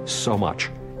us so much.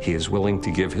 He is willing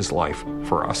to give his life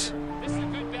for us.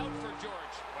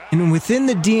 And within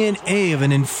the DNA of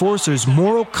an enforcer's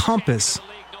moral compass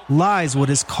lies what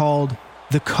is called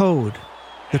the code.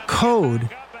 The code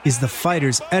is the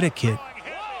fighter's etiquette.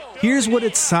 Here's what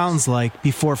it sounds like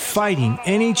before fighting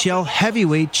NHL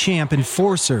heavyweight champ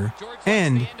enforcer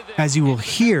and, as you will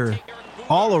hear,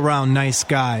 all-around nice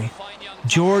guy,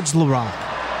 George Laraque.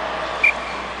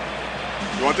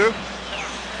 You want to?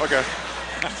 Okay.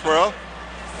 Square up?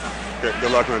 Okay,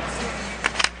 good luck, man.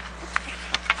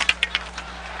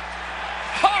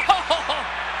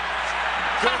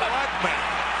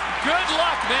 Good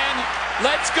luck, man.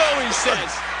 Let's go, he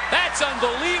says. That's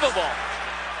unbelievable.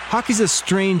 Hockey's a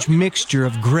strange mixture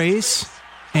of grace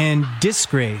and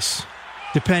disgrace,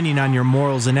 depending on your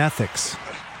morals and ethics.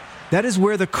 That is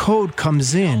where the code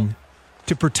comes in,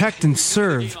 to protect and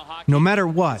serve, no matter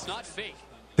what.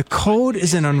 The code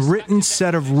is an unwritten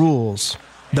set of rules,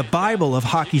 the Bible of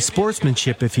hockey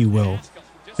sportsmanship, if you will,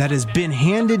 that has been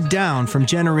handed down from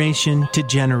generation to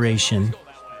generation.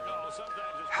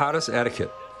 How does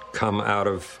etiquette come out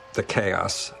of the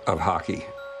chaos of hockey?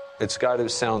 It's got to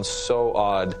sound so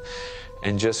odd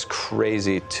and just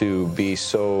crazy to be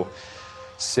so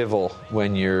civil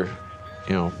when you're,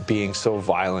 being so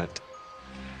violent.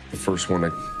 The first one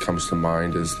that comes to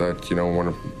mind is that, when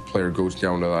a player goes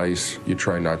down to the ice, you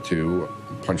try not to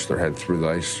punch their head through the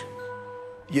ice.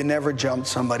 You never jumped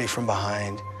somebody from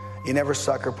behind. You never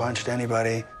sucker punched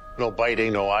anybody. No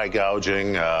biting, no eye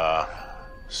gouging,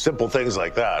 simple things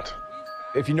like that.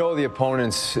 If you know the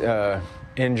opponent's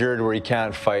injured where he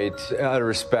can't fight, out of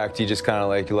respect, you just kind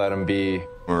of let him be.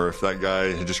 Or if that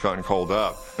guy had just gotten called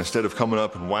up, instead of coming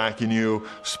up and whacking you,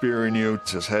 spearing you,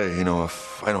 says, hey,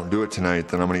 if I don't do it tonight,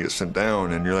 then I'm going to get sent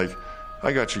down. And you're like,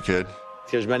 I got you, kid.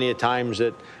 There's many a times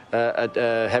that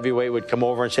a heavyweight would come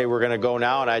over and say, we're going to go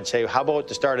now. And I'd say, how about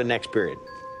the start of next period?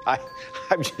 I'm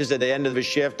just at the end of the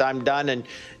shift. I'm done. And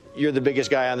you're the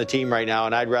biggest guy on the team right now.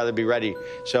 And I'd rather be ready.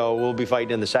 So we'll be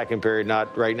fighting in the second period,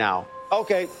 not right now.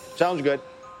 Okay, sounds good.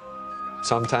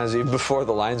 Sometimes even before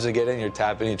the lines are getting, you're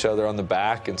tapping each other on the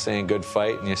back and saying good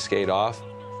fight, and you skate off.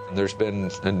 And there's been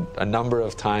a number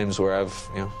of times where I've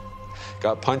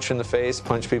got punched in the face,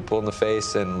 punched people in the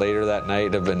face, and later that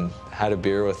night I've had a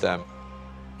beer with them.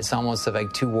 It's almost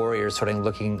like two warriors sort of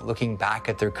looking back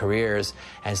at their careers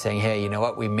and saying, hey, you know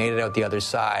what, we made it out the other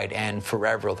side, and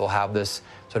forever they'll have this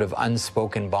sort of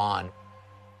unspoken bond.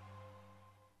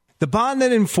 The bond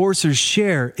that enforcers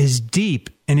share is deep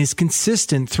and is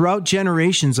consistent throughout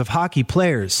generations of hockey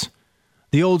players.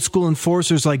 The old school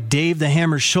enforcers like Dave the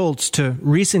Hammer Schultz to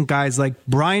recent guys like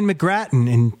Brian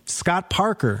McGrattan and Scott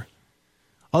Parker.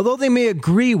 Although they may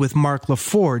agree with Mark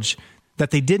LaForge that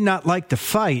they did not like to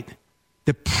fight,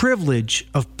 the privilege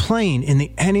of playing in the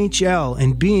NHL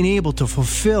and being able to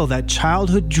fulfill that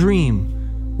childhood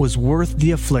dream was worth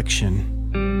the affliction.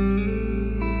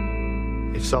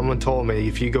 If someone told me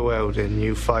if you go out and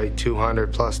you fight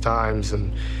 200 plus times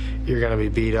and you're going to be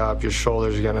beat up, your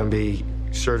shoulders are going to be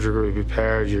surgically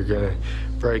repaired, you're going to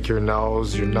break your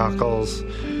nose, your knuckles,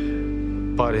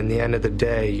 but in the end of the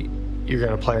day, you're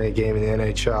going to play a game in the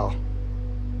NHL.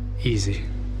 Easy.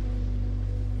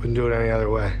 Wouldn't do it any other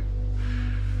way.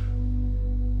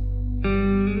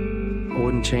 I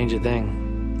wouldn't change a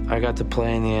thing. I got to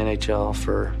play in the NHL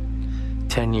for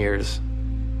 10 years.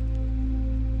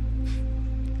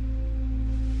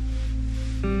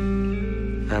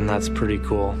 And that's pretty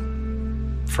cool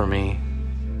for me.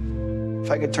 If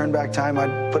I could turn back time,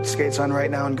 I'd put skates on right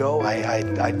now and go.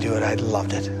 I'd do it. I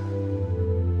loved it.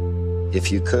 If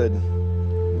you could,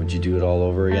 would you do it all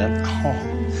over again?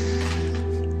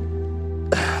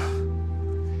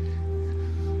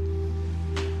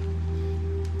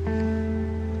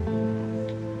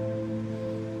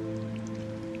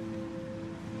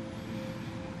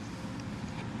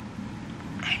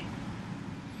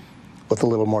 With a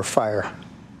little more fire.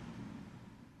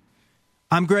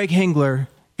 I'm Greg Hengler,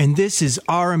 and this is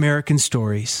Our American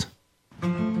Stories.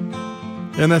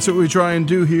 And that's what we try and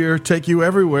do here, take you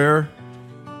everywhere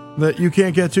that you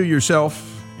can't get to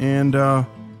yourself, and a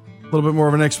little bit more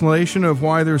of an explanation of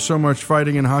why there's so much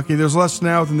fighting in hockey. There's less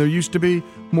now than there used to be,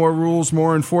 more rules,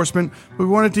 more enforcement. We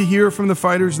wanted to hear from the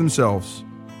fighters themselves.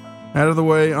 Out of the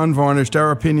way, unvarnished,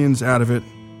 our opinions out of it.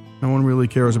 No one really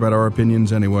cares about our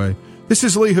opinions anyway. This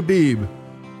is Lee Habib.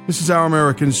 This is Our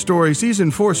American Stories. These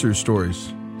Enforcers'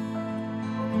 Stories.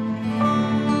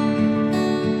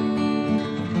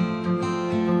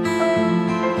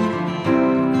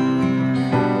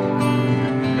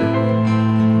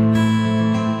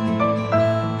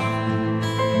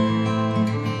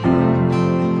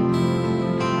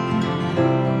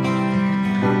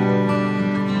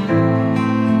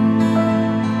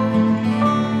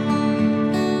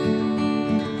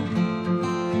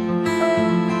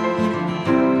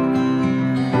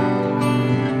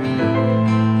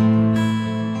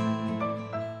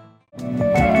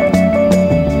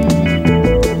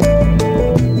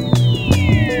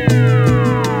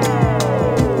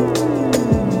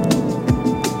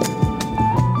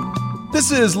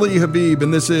 This is Lee Habib,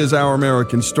 and this is Our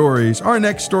American Stories. Our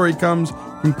next story comes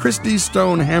from Christy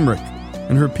Stone Hamrick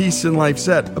and her piece in Life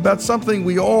Set about something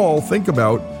we all think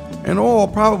about and all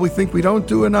probably think we don't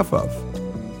do enough of.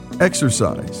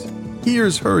 Exercise.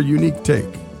 Here's her unique take.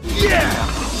 Yeah!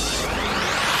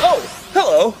 Oh,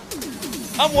 hello.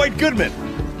 I'm White Goodman,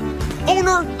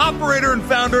 owner, operator, and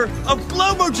founder of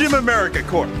Globo Gym America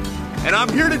Corp. And I'm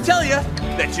here to tell you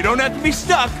that you don't have to be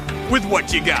stuck with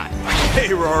what you got.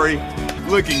 Hey, Rory.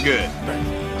 Looking good.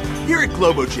 Here at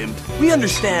Globo Gym, we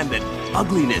understand that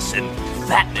ugliness and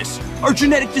fatness are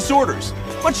genetic disorders,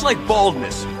 much like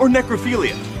baldness or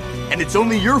necrophilia. And it's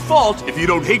only your fault if you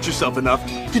don't hate yourself enough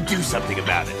to do something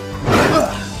about it.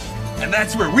 And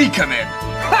that's where we come in.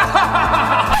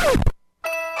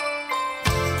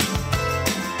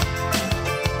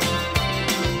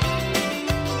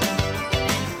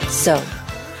 So,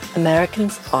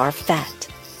 Americans are fat.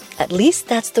 At least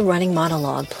that's the running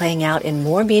monologue playing out in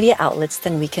more media outlets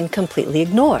than we can completely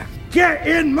ignore. Get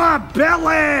in my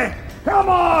belly! Come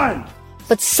on!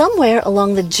 But somewhere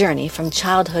along the journey from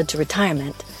childhood to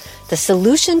retirement, the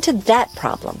solution to that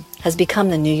problem has become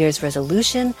the New Year's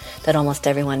resolution that almost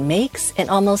everyone makes and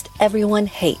almost everyone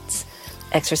hates.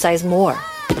 Exercise more.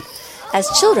 As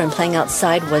children, playing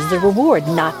outside was the reward,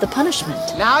 not the punishment.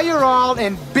 Now you're all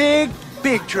in big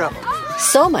trouble.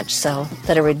 So much so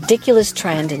that a ridiculous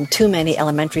trend in too many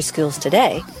elementary schools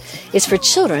today is for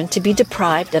children to be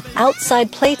deprived of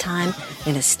outside playtime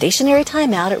in a stationary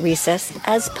timeout at recess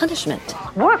as punishment.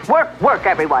 Work,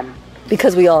 everyone.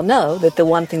 Because we all know that the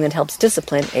one thing that helps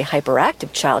discipline a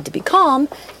hyperactive child to be calm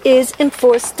is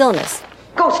enforced stillness.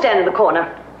 Go stand in the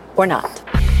corner. Or not.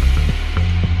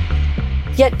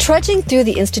 Yet trudging through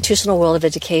the institutional world of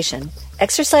education,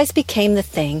 exercise became the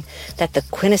thing that the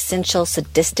quintessential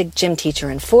sadistic gym teacher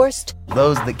enforced.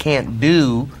 Those that can't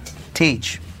do,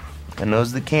 teach. And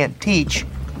those that can't teach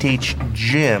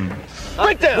gym.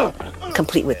 Right there!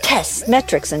 Complete with tests,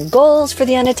 metrics, and goals for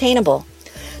the unattainable.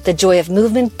 The joy of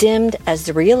movement dimmed as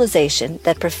the realization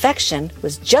that perfection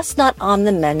was just not on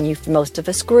the menu for most of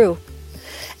us grew.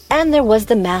 And there was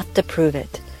the math to prove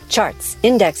it. Charts,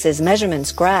 indexes,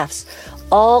 measurements, graphs,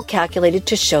 all calculated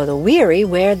to show the weary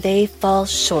where they fall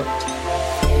short.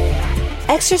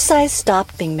 Exercise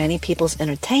stopped being many people's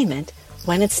entertainment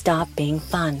when it stopped being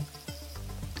fun.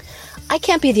 I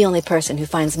can't be the only person who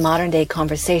finds modern-day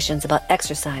conversations about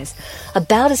exercise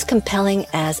about as compelling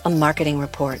as a marketing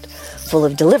report, full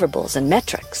of deliverables and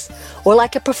metrics, or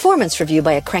like a performance review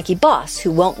by a cranky boss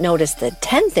who won't notice the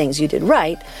 10 things you did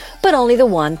right, but only the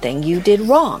one thing you did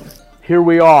wrong. Here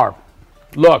we are.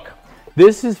 Look,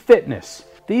 this is fitness.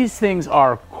 These things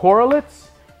are correlates,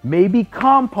 maybe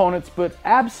components, but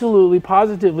absolutely,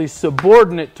 positively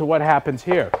subordinate to what happens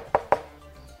here.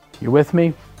 You with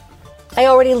me? I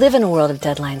already live in a world of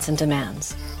deadlines and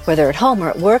demands. Whether at home or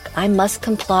at work, I must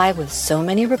comply with so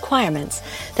many requirements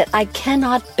that I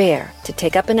cannot bear to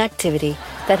take up an activity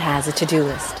that has a to-do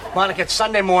list. Monica, it's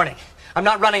Sunday morning. I'm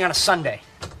not running on a Sunday.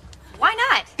 Why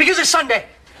not? Because it's Sunday.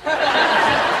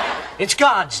 It's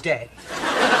God's day.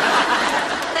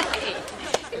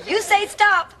 You say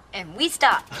stop, and we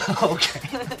stop.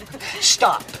 Okay.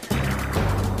 Stop.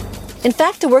 In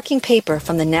fact, a working paper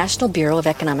from the National Bureau of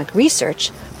Economic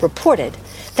Research reported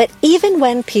that even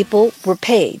when people were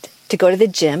paid to go to the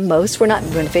gym, most were not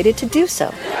motivated to do so.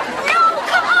 No,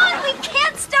 come on, we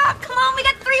can't stop. Come on, we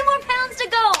got 3 more pounds to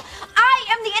go. I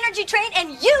am the energy train,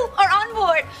 and you are on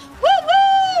board.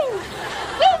 Woo-woo!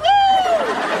 Woo-woo!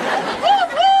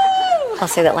 Woo-woo! I'll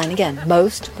say that line again.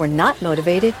 Most were not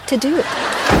motivated to do it.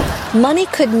 Money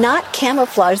could not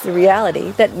camouflage the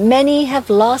reality that many have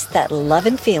lost that love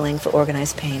and feeling for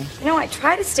organized pain. You know, I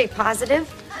try to stay positive.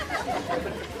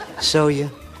 So you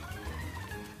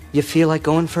feel like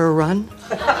going for a run?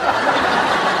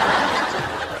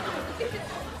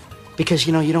 Because,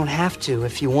 you know, you don't have to.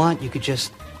 If you want, you could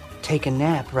just take a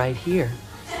nap right here.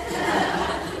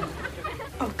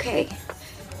 Okay.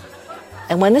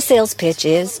 And when the sales pitch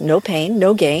is no pain,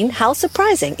 no gain, how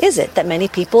surprising is it that many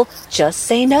people just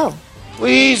say no?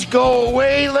 Please go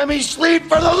away. Let me sleep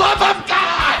for the love of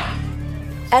God!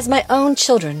 As my own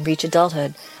children reach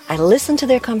adulthood, I listen to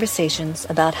their conversations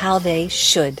about how they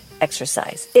should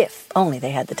exercise, if only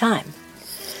they had the time.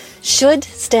 Should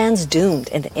stands doomed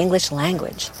in the English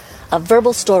language, a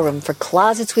verbal storeroom for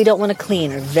closets we don't want to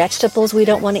clean or vegetables we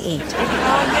don't want to eat.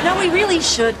 Oh, you know, we really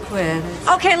should quit.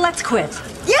 Okay, let's quit.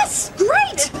 Yes,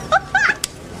 great!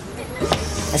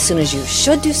 As soon as you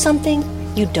should do something,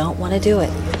 you don't want to do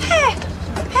it. Hey!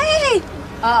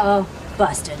 Uh-oh,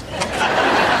 busted.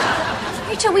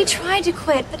 Rachel, we tried to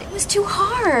quit, but it was too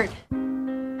hard.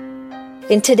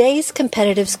 In today's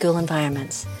competitive school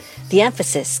environments, the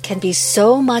emphasis can be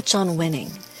so much on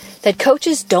winning that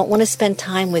coaches don't want to spend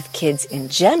time with kids in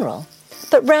general,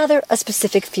 but rather a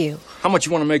specific few. How much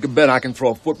you want to make a bet I can throw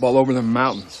a football over the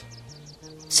mountains?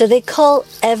 So they cull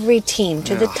every team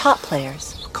to the top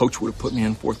players. If a coach would have put me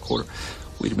in fourth quarter,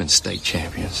 we'd have been state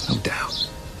champions, no doubt.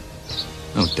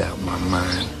 No doubt in my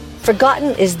mind.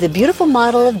 Forgotten is the beautiful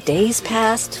model of days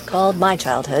past, called my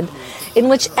childhood, in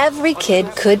which every kid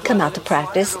could come out to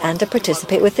practice and to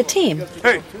participate with the team.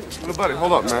 Hey, little buddy,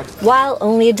 hold up, man. While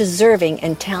only a deserving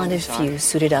and talented few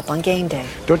suited up on game day.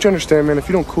 Don't you understand, man? If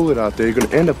you don't cool it out there, you're going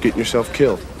to end up getting yourself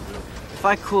killed. If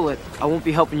I cool it, I won't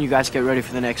be helping you guys get ready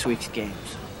for the next week's games.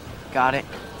 Got it?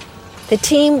 The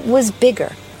team was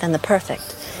bigger than the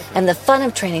perfect, and the fun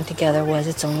of training together was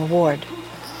its own reward.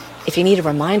 If you need a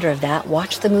reminder of that,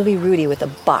 watch the movie Rudy with a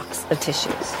box of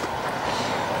tissues.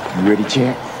 You ready,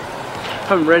 champ?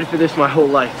 I've been ready for this my whole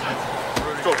life.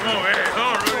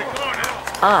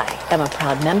 I am a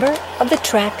proud member of the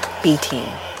track B team,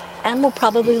 and will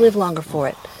probably live longer for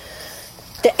it.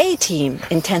 The A team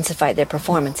intensified their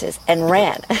performances and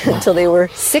ran until they were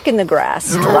sick in the grass,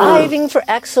 striving for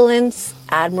excellence,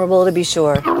 admirable to be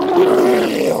sure.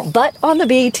 But on the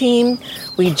B team,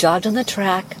 we jogged on the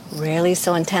track, rarely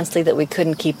so intensely that we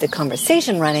couldn't keep the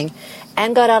conversation running,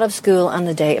 and got out of school on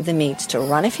the day of the meets to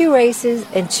run a few races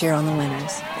and cheer on the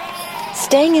winners.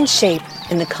 Staying in shape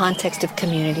in the context of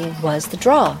community was the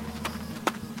draw.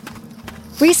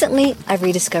 Recently, I've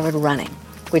rediscovered running,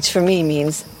 which for me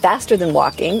means faster than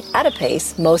walking, at a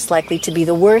pace most likely to be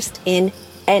the worst in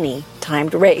any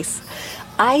timed race.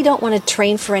 I don't want to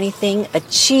train for anything,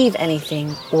 achieve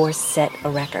anything, or set a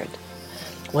record.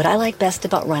 What I like best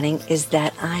about running is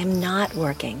that I'm not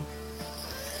working.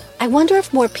 I wonder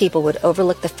if more people would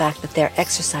overlook the fact that they're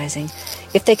exercising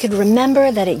if they could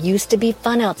remember that it used to be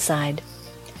fun outside.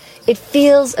 It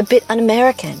feels a bit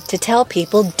un-American to tell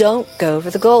people don't go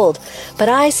for the gold, but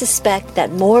I suspect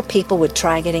that more people would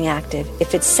try getting active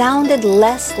if it sounded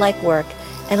less like work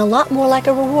and a lot more like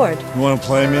a reward. You want to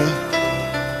play me?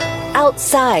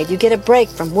 Outside, you get a break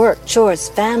from work, chores,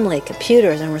 family,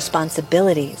 computers, and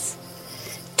responsibilities.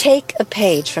 Take a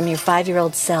page from your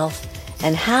 5-year-old self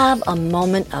and have a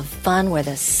moment of fun where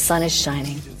the sun is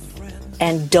shining.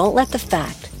 And don't let the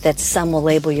fact that some will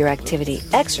label your activity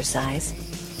exercise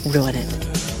ruin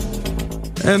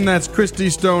it. And that's Christy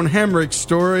Stone Hemrick's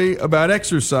story about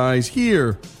exercise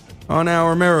here on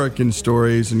Our American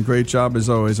Stories. And great job as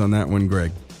always on that one,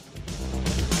 Greg.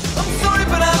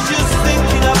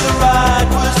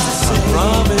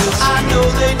 I know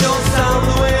they don't sound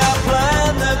the way I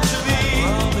planned them to be.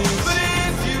 But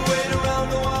if you wait around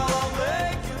a while, I'll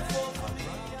make you fall for me.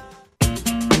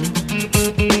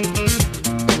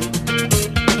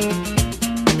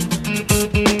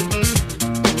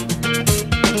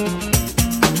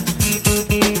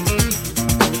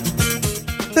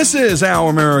 This is Our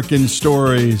American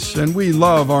Stories, and we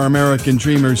love our American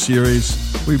Dreamers series.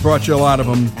 We brought you a lot of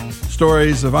them.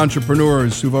 Stories of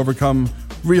entrepreneurs who've overcome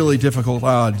really difficult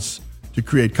odds to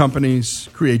create companies,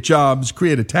 create jobs,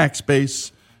 create a tax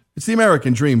base. It's the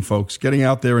American dream, folks, getting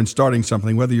out there and starting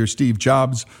something, whether you're Steve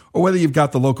Jobs or whether you've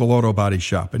got the local auto body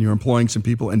shop and you're employing some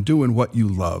people and doing what you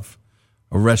love,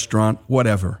 a restaurant,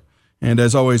 whatever. And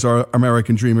as always, our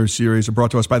American Dreamers series are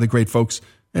brought to us by the great folks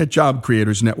at Job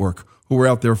Creators Network, who are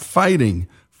out there fighting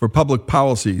for public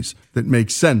policies that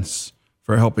make sense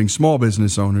for helping small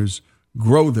business owners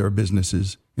grow their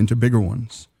businesses into bigger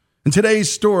ones. And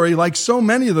today's story, like so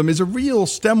many of them, is a real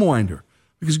stem winder,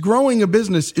 because growing a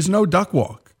business is no duck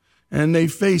walk. and they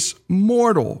face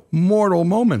mortal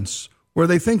moments where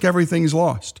they think everything's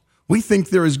lost. We think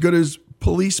they're as good as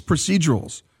police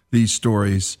procedurals, these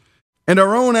stories. And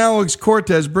our own Alex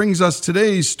Cortez brings us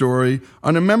today's story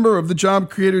on a member of the Job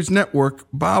Creators Network,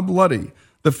 Bob Luddy,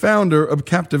 the founder of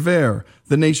Captivair,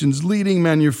 the nation's leading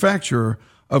manufacturer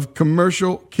of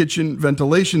commercial kitchen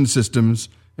ventilation systems.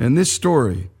 And this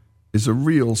story is a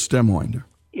real stem winder.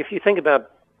 If you think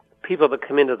about people that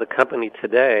come into the company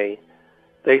today,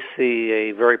 they see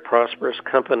a very prosperous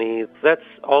company. That's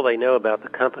all they know about the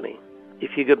company.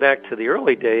 If you go back to the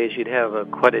early days, you'd have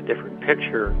quite a different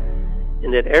picture, in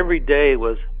that every day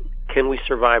was, can we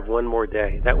survive one more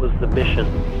day? That was the mission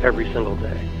every single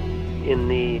day. In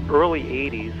the early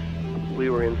 80s, we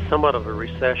were in somewhat of a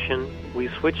recession. We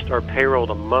switched our payroll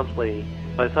to monthly.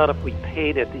 I thought if we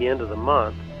paid at the end of the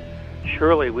month,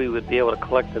 surely we would be able to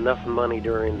collect enough money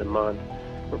during the month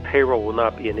where payroll will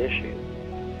not be an issue.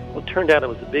 Well, it turned out it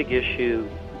was a big issue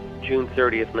June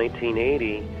 30th,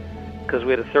 1980, because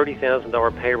we had a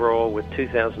 $30,000 payroll with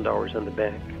 $2,000 in the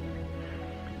bank.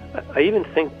 I even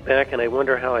think back and I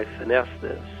wonder how I finessed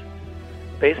this.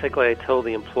 Basically, I told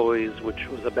the employees, which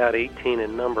was about 18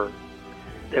 in number,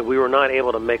 that we were not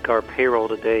able to make our payroll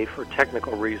today for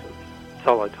technical reasons. That's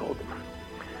all I told them.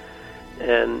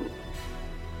 And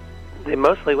they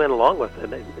mostly went along with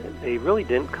it. They really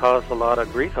didn't cause a lot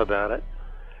of grief about it.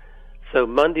 So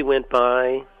Monday went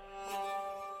by,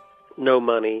 no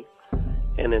money.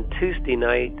 And then Tuesday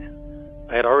night,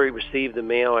 I had already received the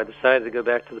mail. I decided to go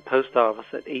back to the post office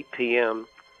at 8 p.m.,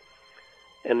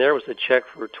 and there was a check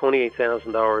for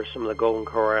 $28,000 from the Golden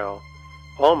Corral,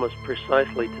 almost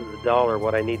precisely to the dollar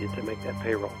what I needed to make that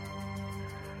payroll.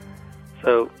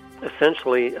 So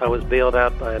essentially, I was bailed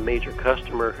out by a major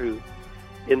customer who,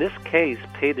 in this case,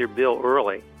 paid their bill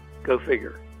early. Go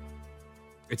figure.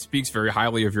 It speaks very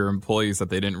highly of your employees that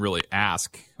they didn't really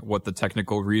ask what the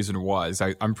technical reason was.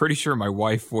 I'm pretty sure my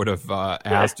wife would have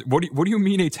asked, what do you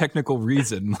mean a technical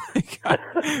reason? Like,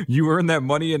 you earn that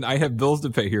money and I have bills to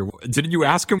pay here. Didn't you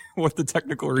ask him what the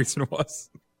technical reason was?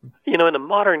 You know, in a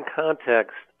modern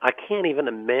context, I can't even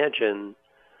imagine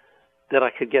that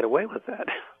I could get away with that.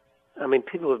 I mean,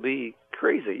 people would be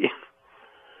crazy.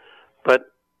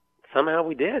 But somehow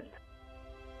we did.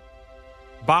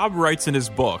 Bob writes in his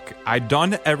book, "I'd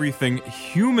done everything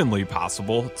humanly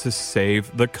possible to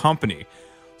save the company.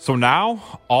 So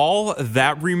now all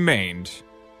that remained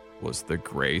was the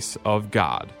grace of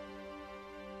God."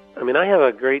 I mean, I have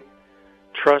a great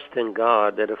trust in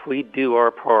God that if we do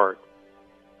our part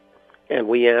and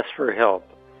we ask for help,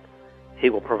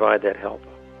 He will provide that help.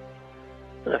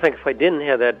 And I think if I didn't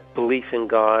have that belief in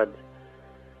God,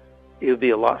 it would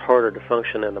be a lot harder to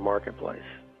function in the marketplace.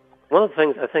 One of the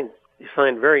things I think you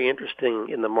find very interesting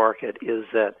in the market is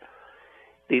that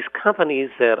these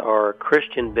companies that are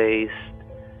Christian-based,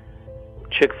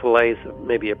 Chick-fil-A is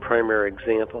maybe a primary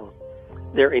example,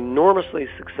 they're enormously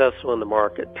successful in the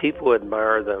market. People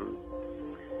admire them,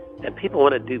 and people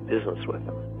want to do business with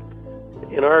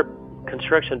them. In our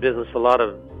construction business, a lot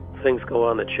of things go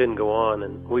on that shouldn't go on,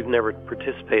 and we've never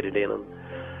participated in them.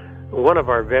 One of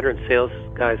our veteran sales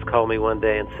guys called me one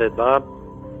day and said, "Bob,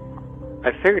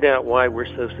 I figured out why we're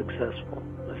so successful."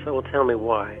 I said, "Well, tell me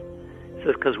why." He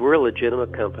says, "Because we're a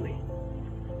legitimate company.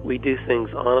 We do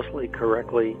things honestly,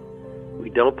 correctly. We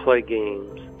don't play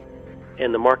games.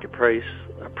 And the marketplace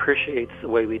appreciates the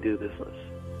way we do business."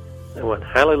 I went,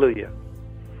 hallelujah.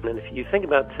 And if you think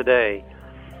about today,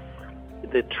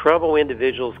 the trouble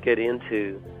individuals get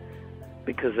into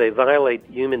because they violate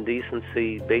human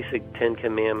decency, basic Ten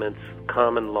Commandments,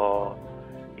 common law,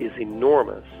 is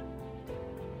enormous.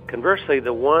 Conversely,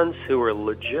 the ones who are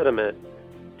legitimate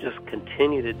just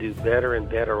continue to do better and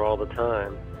better all the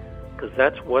time because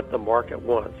that's what the market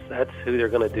wants. That's who they're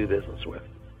going to do business with.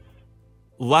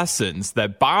 Lessons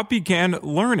that Bob began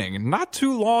learning not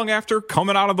too long after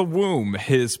coming out of the womb.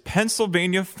 His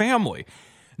Pennsylvania family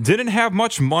didn't have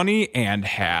much money and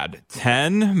had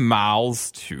 10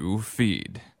 mouths to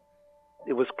feed.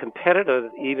 It was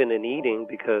competitive even in eating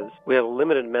because we had a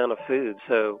limited amount of food.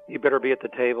 So you better be at the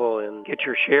table and get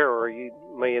your share or you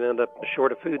may end up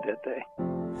short of food that day.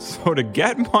 So to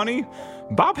get money,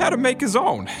 Bob had to make his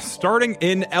own. Starting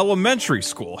in elementary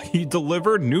school, he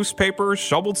delivered newspapers,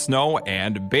 shoveled snow,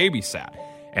 and babysat.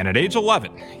 And at age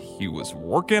 11, he was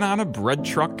working on a bread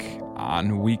truck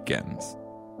on weekends.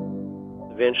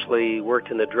 Eventually worked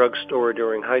in the drugstore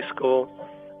during high school.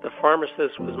 The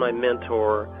pharmacist was my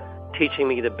mentor, teaching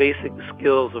me the basic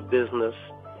skills of business,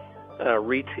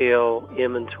 retail,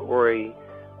 inventory,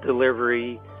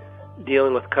 delivery,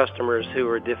 dealing with customers who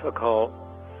are difficult.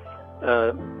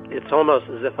 It's almost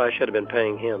as if I should have been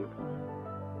paying him.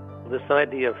 This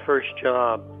idea of first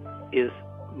job is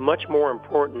much more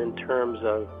important in terms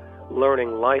of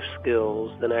learning life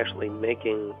skills than actually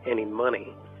making any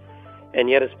money. And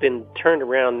yet it's been turned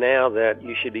around now that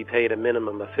you should be paid a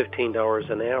minimum of $15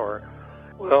 an hour.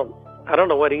 Well, I don't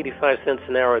know what 85 cents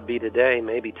an hour would be today,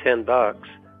 maybe $10.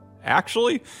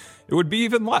 Actually, it would be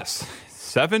even less,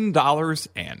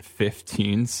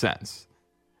 $7.15.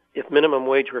 If minimum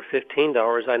wage were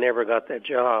 $15, I never got that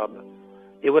job.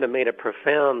 It would have made a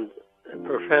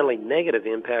profoundly negative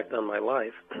impact on my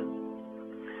life.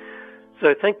 So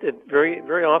I think that very,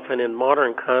 very often in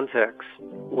modern contexts,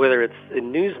 whether it's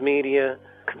in news media,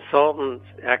 consultants,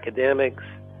 academics,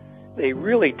 they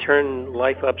really turn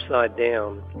life upside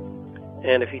down.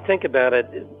 And if you think about it,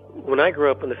 when I grew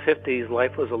up in the 50s,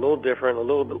 life was a little different, a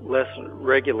little bit less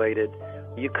regulated.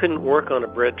 You couldn't work on a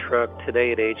bread truck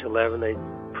today at age 11. They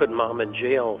put mom in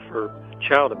jail for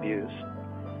child abuse.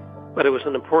 But it was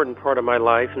an important part of my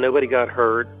life. Nobody got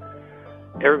hurt.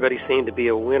 Everybody seemed to be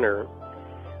a winner.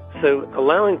 So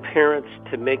allowing parents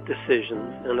to make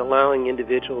decisions and allowing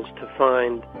individuals to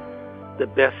find the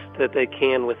best that they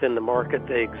can within the market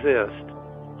they exist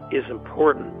is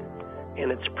important.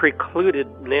 And it's precluded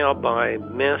now by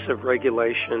massive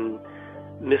regulation,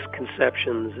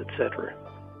 misconceptions, etc.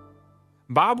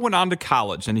 Bob went on to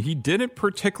college, and he didn't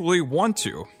particularly want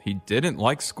to. He didn't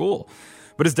like school.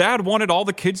 But his dad wanted all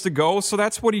the kids to go, so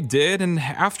that's what he did. And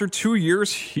after 2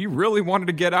 years, he really wanted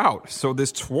to get out. So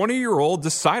this 20-year-old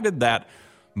decided that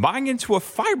buying into a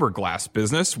fiberglass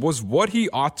business was what he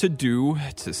ought to do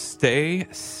to stay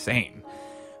sane.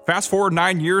 Fast forward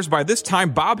 9 years, by this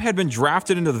time, Bob had been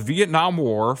drafted into the Vietnam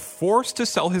War, forced to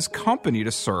sell his company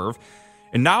to serve,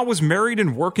 and now was married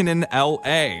and working in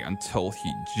L.A. until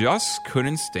he just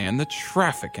couldn't stand the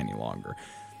traffic any longer.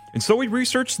 And so he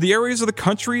researched the areas of the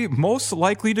country most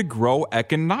likely to grow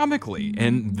economically,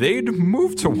 and they'd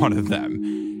move to one of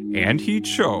them. And he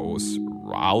chose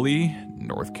Raleigh,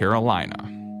 North Carolina.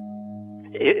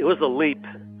 It was a leap.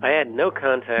 I had no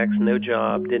contacts, no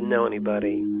job, didn't know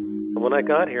anybody. When I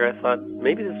got here, I thought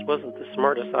maybe this wasn't the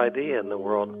smartest idea in the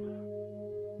world.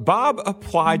 Bob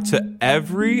applied to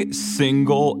every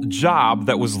single job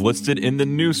that was listed in the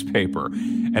newspaper.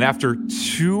 And after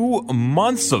 2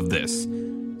 months of this,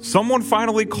 someone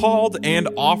finally called and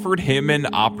offered him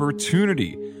an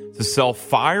opportunity to sell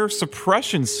fire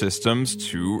suppression systems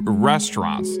to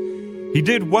restaurants. He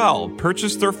did well,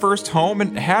 purchased their first home,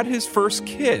 and had his first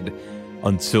kid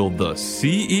until the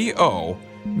CEO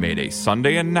made a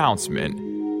Sunday announcement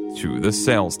to the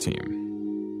sales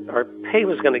team. Our pay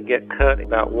was going to get cut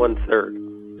about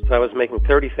 1/3. So I was making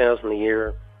 $30,000 a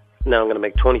year. Now I'm going to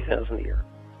make $20,000 a year.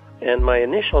 And my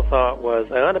initial thought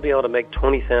was I ought to be able to make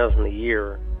 $20,000 a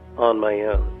year on my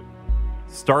own.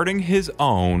 Starting his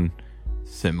own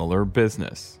similar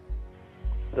business.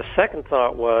 The second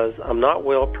thought was I'm not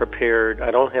well prepared.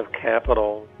 I don't have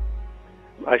capital.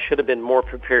 I should have been more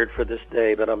prepared for this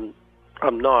day, but I'm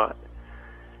not.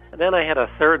 And then I had a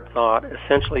third thought,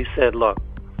 essentially said, look,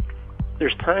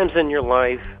 there's times in your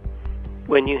life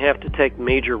when you have to take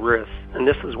major risks, and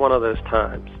this is one of those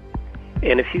times.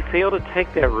 And if you fail to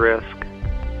take that risk,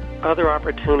 other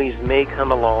opportunities may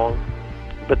come along,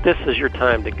 but this is your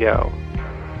time to go.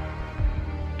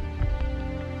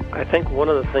 I think one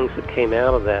of the things that came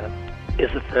out of that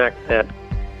is the fact that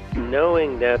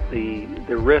knowing that the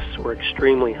risks were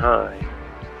extremely high,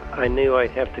 I knew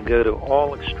I'd have to go to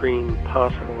all extreme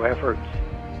possible efforts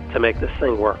to make this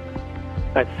thing work.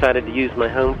 I decided to use my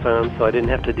home phone so I didn't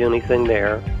have to do anything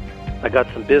there. I got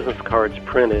some business cards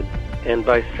printed, and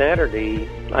by Saturday,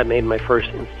 I made my first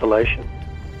installation.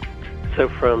 So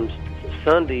from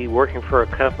Sunday, working for a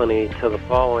company, to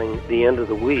the end of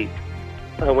the week,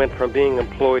 I went from being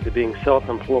employed to being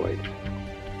self-employed.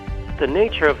 The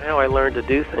nature of how I learned to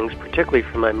do things, particularly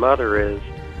from my mother, is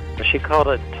she called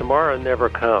it tomorrow never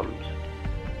comes,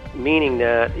 meaning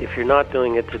that if you're not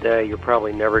doing it today, you're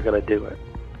probably never going to do it.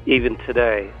 Even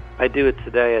today, I do it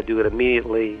today, I do it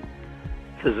immediately.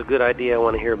 If it's a good idea, I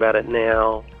want to hear about it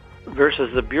now,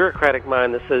 versus the bureaucratic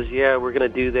mind that says, yeah, we're going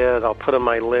to do that, I'll put on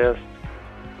my list,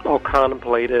 I'll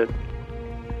contemplate it.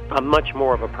 I'm much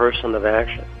more of a person of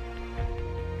action.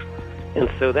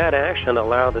 And so that action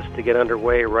allowed us to get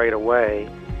underway right away.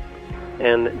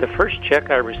 And the first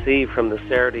check I received from the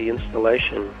Saturday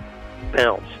installation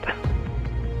bounced.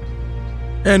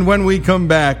 And when we come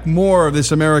back, more of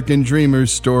this American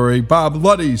Dreamer's story, Bob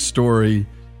Luddy's story,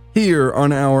 here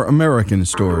on our American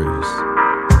Stories.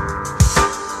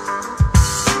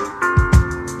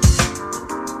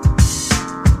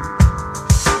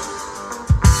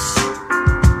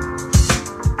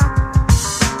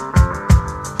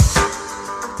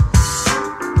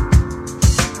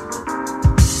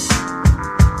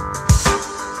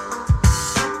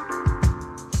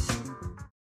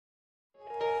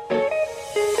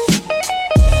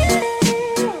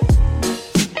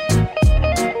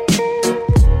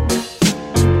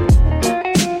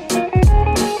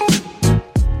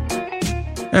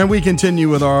 And we continue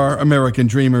with our American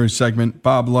Dreamers segment.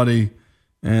 Bob Luddy,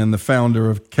 and the founder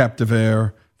of Captive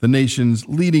Air, the nation's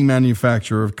leading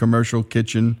manufacturer of commercial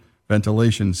kitchen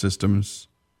ventilation systems.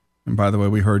 And by the way,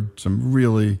 we heard some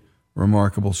really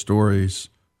remarkable stories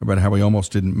about how he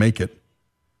almost didn't make it.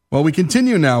 Well, we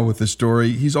continue now with the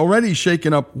story. He's already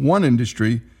shaken up one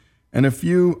industry, and a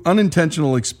few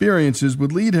unintentional experiences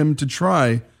would lead him to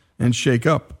try and shake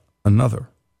up another.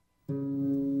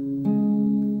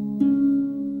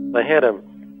 I had a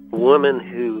woman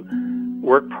who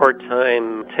worked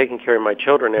part-time taking care of my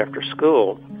children after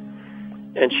school,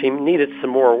 and she needed some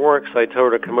more work, so I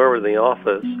told her to come over to the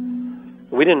office.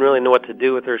 We didn't really know what to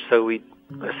do with her, so I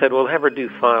said, well, have her do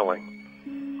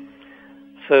filing.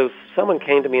 So someone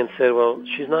came to me and said, well,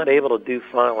 she's not able to do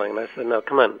filing. And I said, no,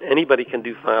 come on, anybody can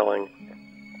do filing.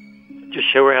 Just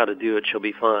show her how to do it, she'll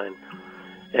be fine.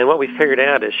 And what we figured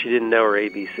out is she didn't know her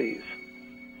ABCs.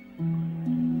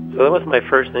 So that was my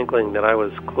first inkling that I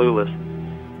was clueless.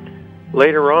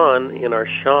 Later on in our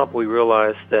shop, we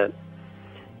realized that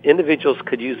individuals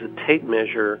could use a tape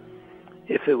measure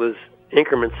if it was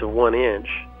increments of 1 inch.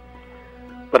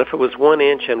 But if it was 1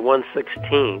 inch and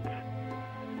 1/16,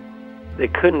 they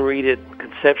couldn't read it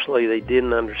conceptually. They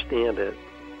didn't understand it.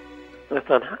 And I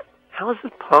thought, how is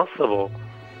it possible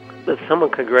that someone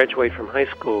could graduate from high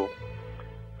school,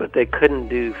 but they couldn't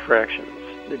do fractions?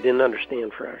 They didn't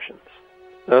understand fractions.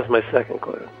 That was my second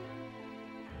clue.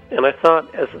 And I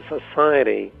thought, as a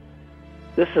society,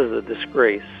 this is a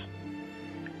disgrace,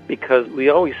 because we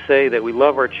always say that we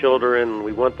love our children,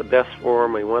 we want the best for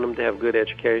them, we want them to have good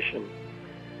education,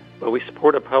 but we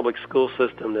support a public school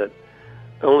system that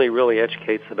only really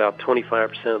educates about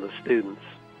 25% of the students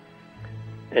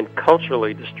and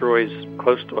culturally destroys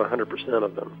close to 100%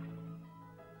 of them.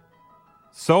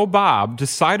 So Bob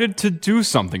decided to do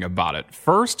something about it.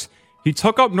 First, he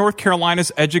took up North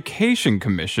Carolina's Education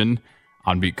Commission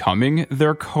on becoming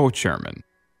their co-chairman.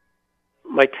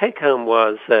 My take-home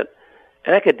was that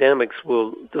academics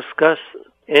will discuss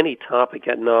any topic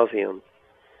ad nauseum,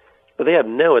 but they have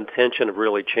no intention of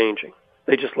really changing.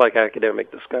 They just like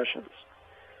academic discussions.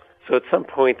 So at some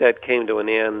point that came to an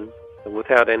end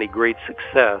without any great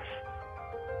success.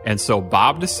 And so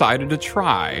Bob decided to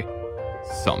try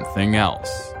something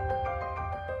else.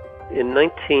 In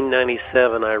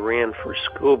 1997, I ran for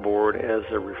school board as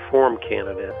a reform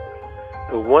candidate.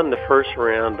 I won the first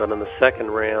round, but in the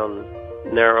second round,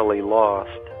 narrowly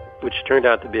lost, which turned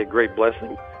out to be a great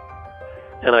blessing.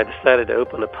 And I decided to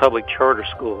open a public charter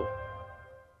school.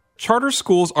 Charter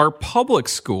schools are public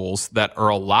schools that are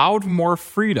allowed more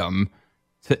freedom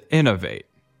to innovate.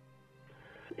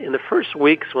 In the first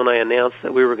weeks when I announced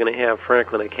that we were going to have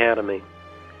Franklin Academy,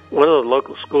 one of the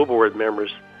local school board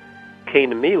members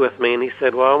came to me with me and he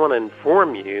said, well, I want to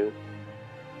inform you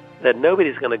that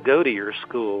nobody's going to go to your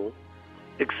school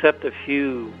except a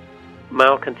few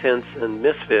malcontents and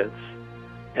misfits,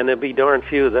 and there'll be darn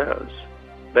few of those.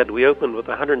 But we opened with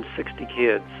 160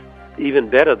 kids. Even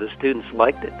better, the students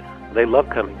liked it. They loved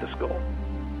coming to school.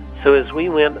 So as we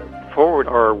went forward,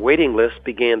 our waiting list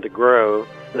began to grow.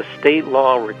 The state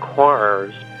law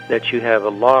requires that you have a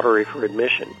lottery for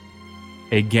admission.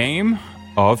 A game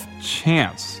of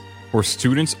chance, where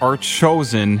students are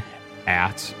chosen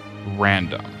at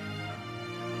random.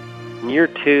 In year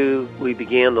 2, we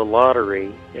began the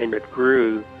lottery, and it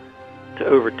grew to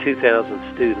over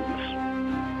 2,000 students.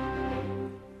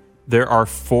 There are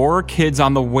 4 kids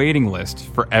on the waiting list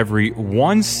for every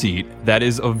 1 seat that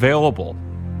is available,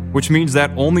 which means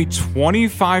that only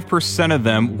 25% of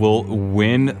them will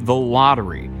win the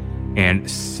lottery, and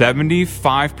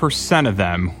 75% of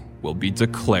them will be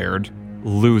declared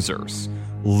losers.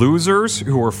 Losers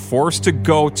who are forced to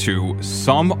go to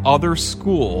some other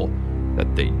school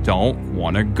that they don't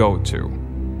want to go to.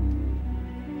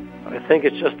 I think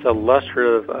it's just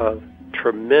illustrative of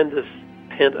tremendous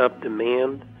pent-up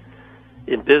demand.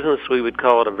 In business, we would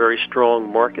call it a very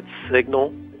strong market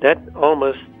signal. That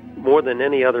almost, more than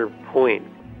any other point,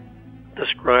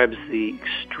 describes the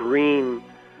extreme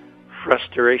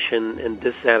frustration and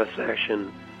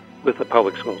dissatisfaction with the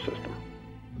public school system.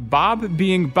 Bob,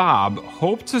 being Bob,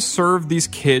 hoped to serve these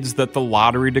kids that the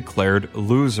lottery declared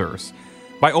losers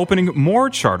by opening more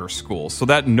charter schools so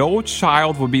that no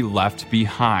child would be left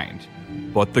behind.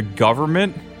 But the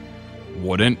government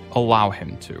wouldn't allow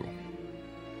him to.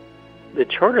 The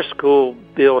charter school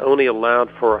bill only allowed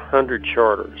for 100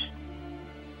 charters.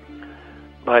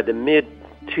 By the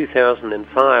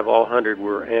mid-2005, all 100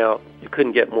 were out. You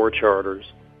couldn't get more charters.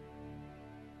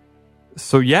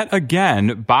 So yet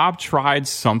again, Bob tried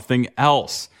something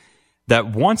else that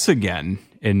once again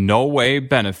in no way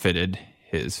benefited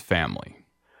his family.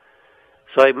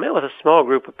 So I met with a small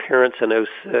group of parents in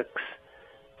 '06,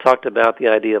 talked about the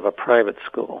idea of a private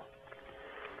school.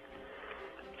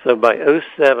 So by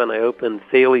 '07, I opened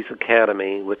Steely's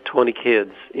Academy with 20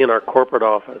 kids in our corporate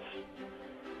office.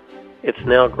 It's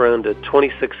now grown to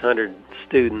 2,600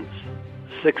 students,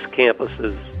 6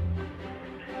 campuses,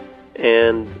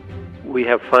 and we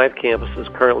have 5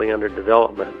 campuses currently under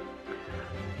development.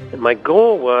 And my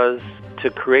goal was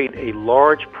to create a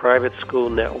large private school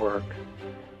network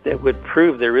that would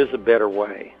prove there is a better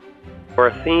way.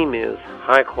 Our theme is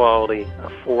high quality,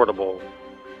 affordable,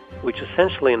 which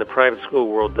essentially in the private school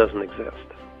world doesn't exist.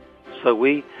 So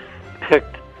we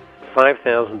picked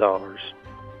 $5,000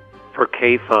 for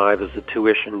K-5 as the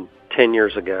tuition 10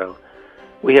 years ago.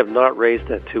 We have not raised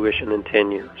that tuition in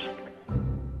 10 years.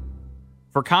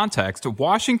 For context,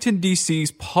 Washington,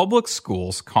 D.C.'s public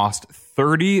schools cost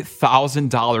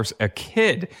 $30,000 a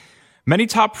kid. Many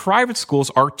top private schools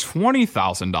are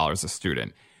 $20,000 a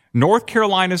student. North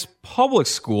Carolina's public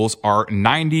schools are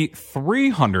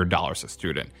 $9,300 a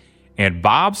student. And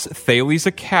Bob's Steely's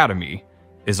Academy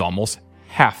is almost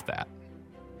half that.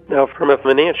 Now, from a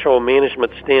financial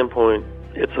management standpoint,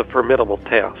 it's a formidable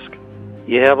task.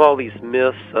 You have all these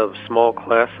myths of small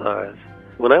class size.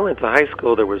 When I went to high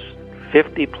school, there was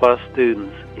 50-plus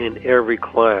students in every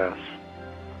class.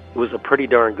 It was a pretty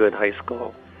darn good high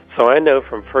school. So I know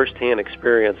from firsthand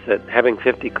experience that having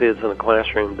 50 kids in a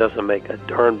classroom doesn't make a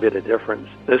darn bit of difference.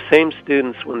 Those same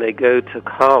students, when they go to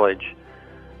college,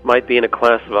 might be in a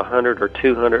class of 100 or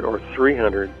 200 or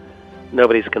 300.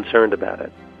 Nobody's concerned about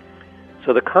it.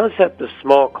 So the concept of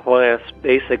small class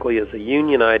basically is a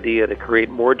union idea to create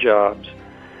more jobs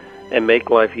and make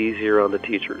life easier on the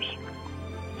teachers.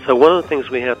 So one of the things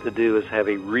we have to do is have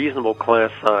a reasonable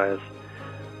class size,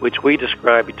 which we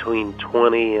describe between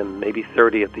 20 and maybe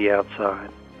 30 at the outside.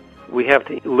 We have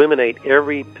to eliminate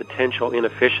every potential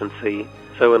inefficiency.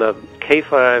 So in a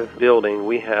K-5 building,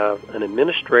 we have an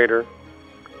administrator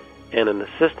and an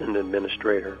assistant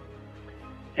administrator,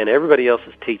 and everybody else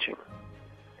is teaching.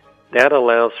 That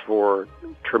allows for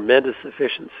tremendous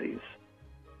efficiencies.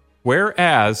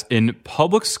 Whereas in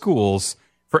public schools,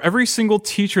 for every single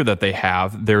teacher that they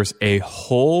have, there's a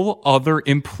whole other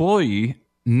employee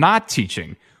not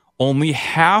teaching. Only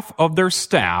half of their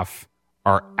staff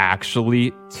are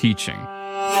actually teaching.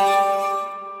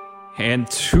 And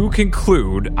to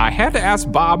conclude, I had to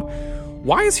ask Bob,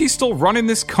 why is he still running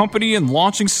this company and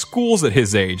launching schools at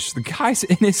his age? The guy's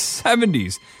in his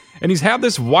 70s, and he's had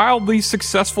this wildly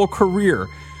successful career.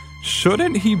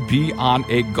 Shouldn't he be on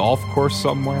a golf course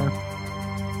somewhere?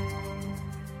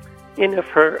 You know,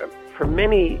 for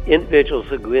many individuals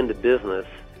who go into business,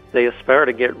 they aspire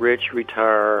to get rich,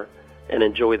 retire, and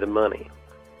enjoy the money.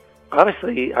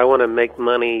 Obviously, I want to make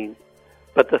money,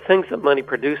 but the things that money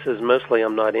produces, mostly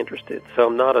I'm not interested. So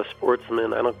I'm not a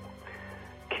sportsman. I don't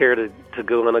care to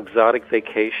go on exotic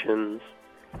vacations.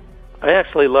 I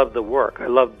actually love the work. I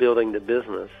love building the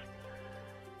business.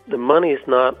 The money is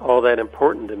not all that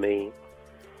important to me,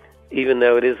 even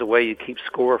though it is a way you keep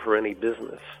score for any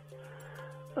business.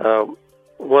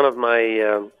 One of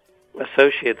my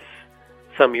associates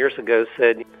some years ago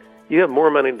said, "You have more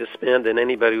money to spend than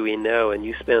anybody we know, and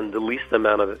you spend the least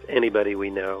amount of anybody we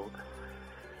know."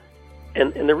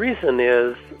 And the reason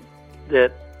is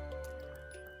that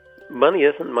money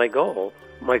isn't my goal.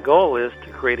 My goal is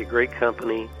to create a great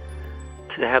company,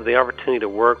 to have the opportunity to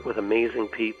work with amazing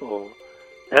people.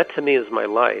 That, to me, is my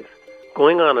life.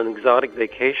 Going on an exotic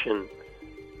vacation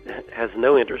has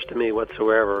no interest to me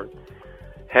whatsoever.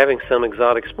 Having some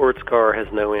exotic sports car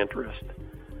has no interest.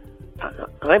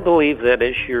 I believe that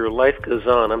as your life goes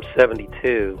on, I'm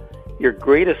 72, your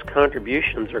greatest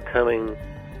contributions are coming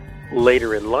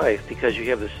later in life because you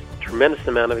have this tremendous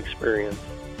amount of experience.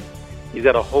 You've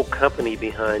got a whole company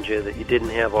behind you that you didn't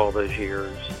have all those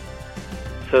years.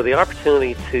 So the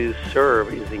opportunity to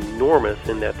serve is enormous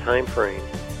in that time frame.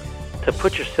 To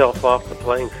put yourself off the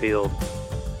playing field,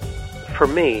 for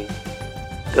me,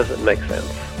 doesn't make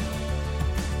sense.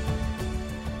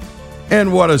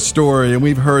 And what a story. And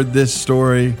we've heard this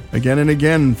story again and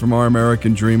again from our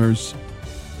American dreamers,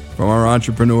 from our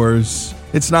entrepreneurs.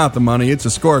 It's not the money, it's a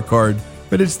scorecard,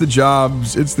 but it's the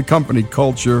jobs, it's the company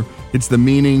culture, it's the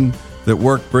meaning that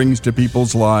work brings to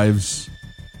people's lives.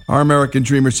 Our American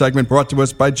Dreamer segment brought to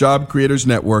us by Job Creators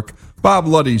Network. Bob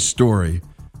Luddy's story.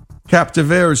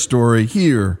 Captivare's story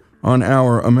here on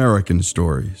Our American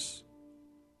Stories.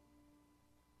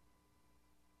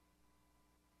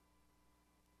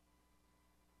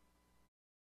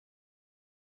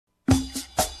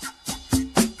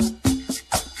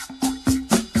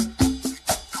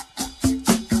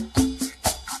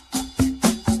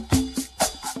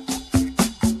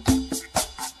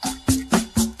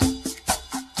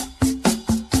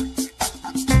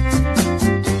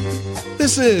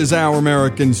 This is Our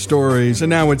American Stories, and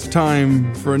now it's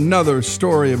time for another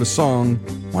story of a song,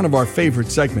 one of our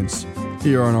favorite segments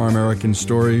here on Our American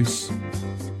Stories.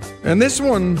 And this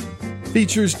one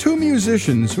features two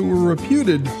musicians who were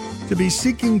reputed to be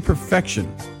seeking perfection.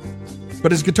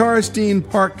 But as guitarist Dean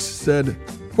Parks said,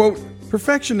 quote,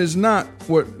 "Perfection is not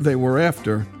what they were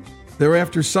after. They're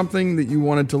after something that you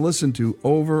wanted to listen to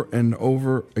over and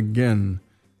over again."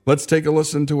 Let's take a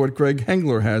listen to what Greg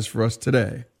Hengler has for us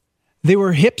today. They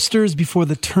were hipsters before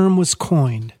the term was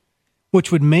coined,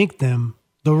 which would make them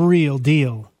the real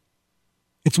deal.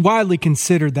 It's widely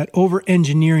considered that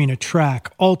over-engineering a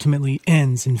track ultimately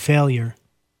ends in failure.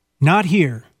 Not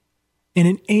here. In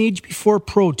an age before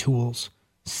Pro Tools,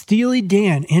 Steely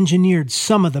Dan engineered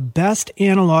some of the best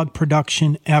analog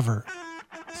production ever.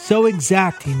 So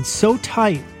exacting, so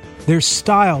tight, their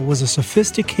style was a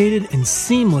sophisticated and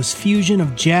seamless fusion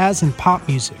of jazz and pop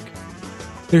music.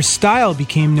 Their style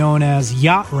became known as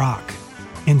yacht rock,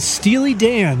 and Steely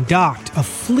Dan docked a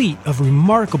fleet of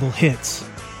remarkable hits.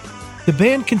 The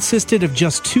band consisted of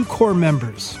just two core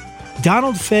members.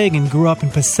 Donald Fagen grew up in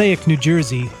Passaic, New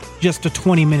Jersey, just a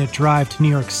 20-minute drive to New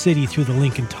York City through the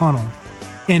Lincoln Tunnel,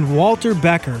 and Walter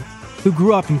Becker, who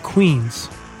grew up in Queens.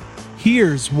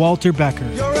 Here's Walter Becker.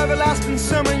 Your everlasting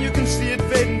summer, you can see it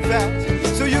fading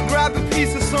fast. So you grab a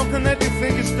piece of something that you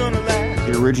think is gonna last.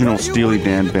 The original Steely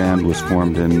Dan band was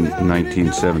formed in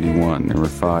 1971. There were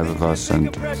 5 of us,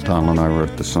 and Donald and I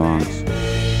wrote the songs.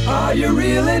 Are you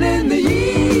reeling in the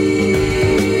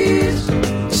years?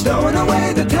 Stowing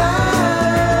away the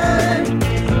time?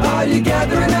 Are you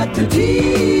gathering up the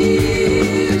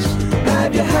tears?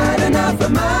 Have you had enough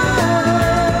of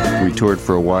mine? We toured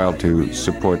for a while to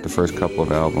support the first couple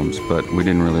of albums, but we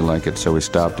didn't really like it, so we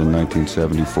stopped in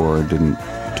 1974 and didn't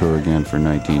tour again for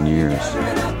 19 years.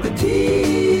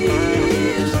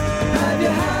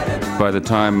 By the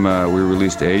time we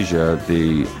released Asia,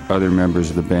 the other members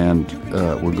of the band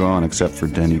were gone except for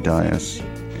Denny Dias,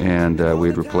 and we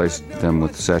had replaced them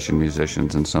with session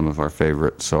musicians and some of our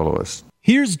favorite soloists.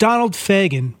 Here's Donald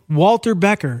Fagen, Walter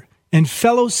Becker, and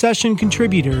fellow session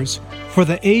contributors for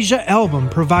the Asia album,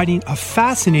 providing a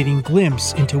fascinating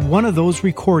glimpse into one of those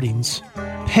recordings,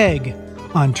 Peg,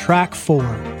 on track 4.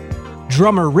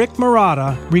 Drummer Rick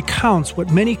Marotta recounts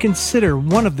what many consider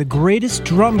one of the greatest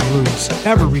drum grooves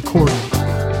ever recorded.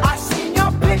 I seen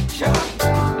your picture,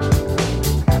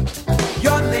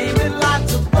 your name in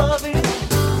lights above it.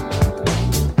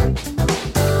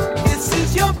 This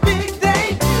is your big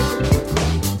debut.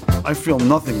 I feel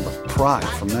nothing but pride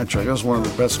from that track. That was one of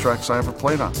the best tracks I ever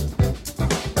played on.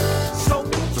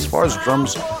 As far as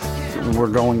drums were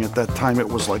going at that time, it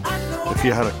was like if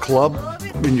you had a club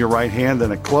in your right hand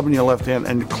and a club in your left hand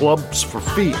and clubs for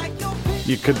feet,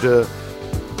 you could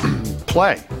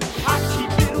play.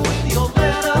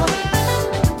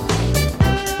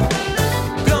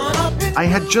 I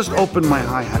had just opened my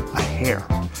hi-hat a hair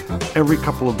every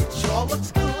couple of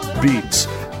beats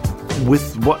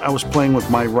with what I was playing with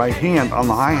my right hand on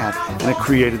the hi-hat, and it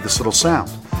created this little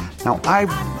sound. Now,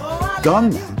 I've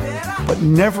done that, but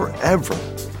never ever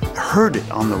heard it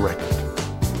on the record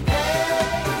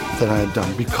that I had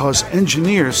done, because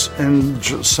engineers and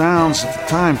sounds at the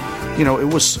time, you know,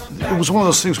 it was one of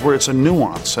those things where it's a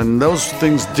nuance, and those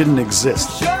things didn't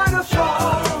exist.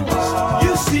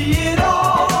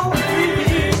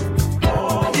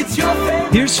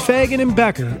 Here's Fagen and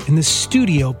Becker in the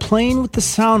studio playing with the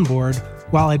soundboard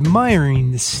while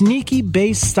admiring the sneaky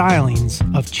bass stylings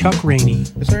of Chuck Rainey.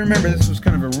 As I remember, this was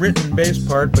kind of a written bass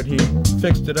part, but he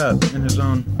fixed it up in his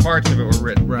own. Parts of it were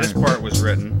written. Right. This part was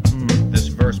written. This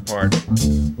verse part,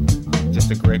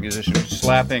 just a great musician,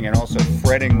 slapping and also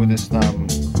fretting with his thumb.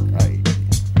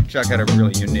 Chuck had a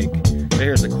really unique. But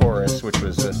here's the chorus, which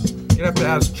was. You'd have to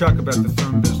ask Chuck about the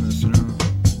thumb business, you know.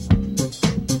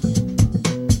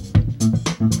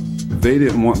 They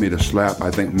didn't want me to slap,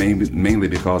 I think mainly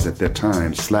because at that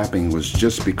time slapping was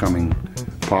just becoming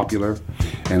popular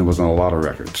and it was on a lot of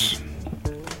records.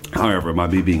 However, by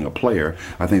me being a player,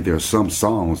 I think there are some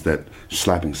songs that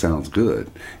slapping sounds good.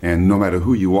 And no matter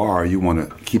who you are, you want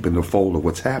to keep in the fold of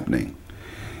what's happening.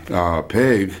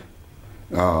 Peg,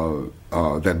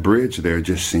 that bridge there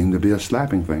just seemed to be a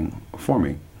slapping thing for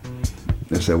me.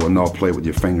 They said, well, no, play with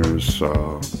your fingers,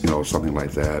 something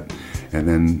like that. And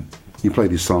then you play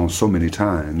these songs so many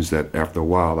times that after a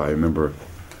while I remember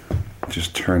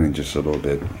just turning just a little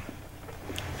bit,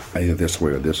 either this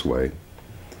way or this way,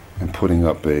 and putting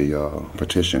up a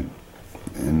partition,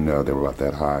 and they were about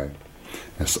that high.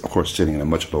 And of course, sitting in a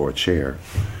much lower chair.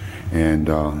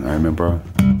 And I remember,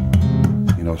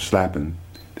 slapping.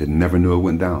 They never knew it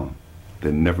went down.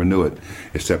 They never knew it,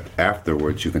 except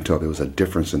afterwards you can tell there was a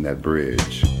difference in that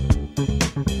bridge.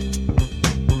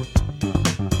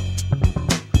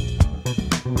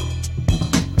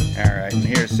 All right, and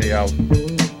here, see, I'll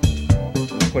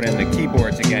put in the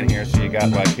keyboards again here. So you got,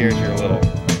 like, here's your little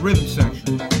rhythm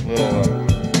section, little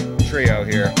trio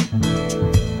here.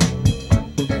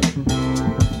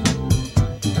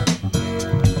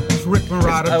 Rick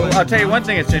Marotta. I'll tell you one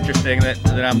thing that's interesting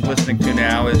that I'm listening to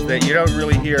now is that you don't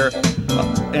really hear,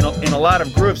 in a lot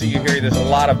of groups that you hear, there's a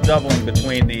lot of doubling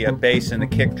between the bass and the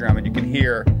kick drum, and you can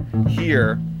hear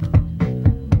here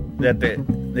that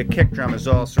the kick drum is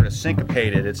all sort of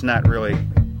syncopated. It's not really,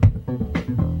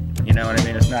 you know what I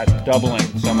mean? It's not doubling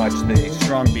so much the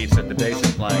strong beats that the bass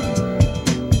is playing.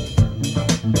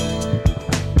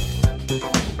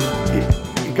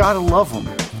 You gotta love them,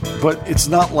 but it's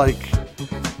not like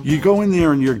you go in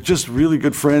there and you're just really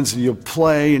good friends and you'll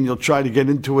play and you'll try to get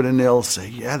into it and they'll say,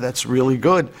 yeah, that's really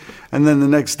good. And then the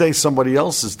next day somebody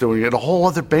else is doing it, a whole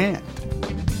other band.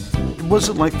 It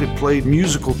wasn't like they played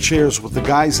musical chairs with the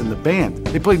guys in the band.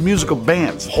 They played musical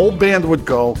bands. The whole band would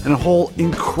go and a whole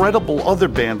incredible other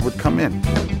band would come in.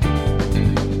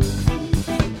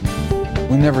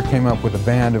 We never came up with a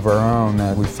band of our own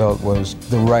that we felt was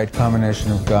the right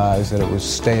combination of guys, that it was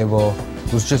stable.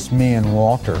 It was just me and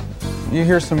Walter. You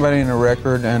hear somebody in a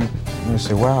record and you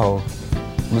say, wow,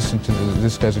 listen to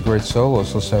this guy's a great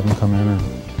soloist, let's have him come in and,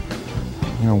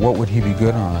 you know, what would he be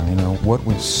good on? You know, what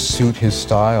would suit his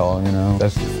style? You know,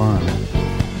 that's the fun.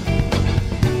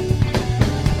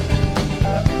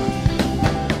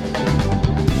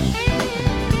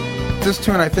 This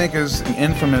tune, I think, is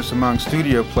infamous among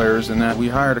studio players in that we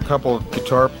hired a couple of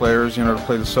guitar players, you know, to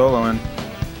play the solo, and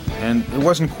it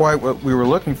wasn't quite what we were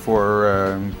looking for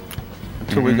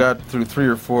until we got through 3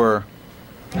 or 4,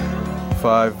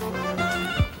 5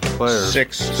 players.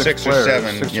 Six players, or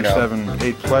seven, 6 you or know. 7,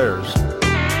 8 players.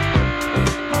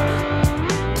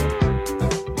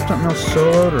 Something else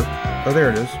soloed, or oh, there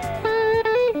it is.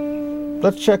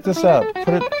 Let's check this out.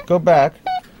 Go back,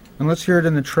 and let's hear it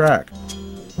in the track.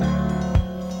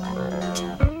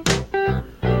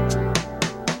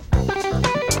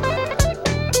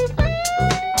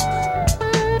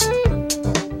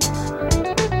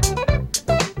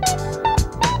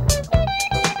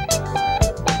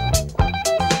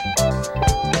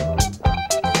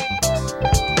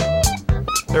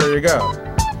 There you go.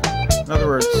 In other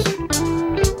words,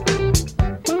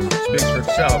 Speaks for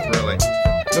itself, really.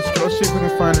 let's see if we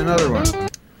can find another one.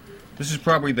 This is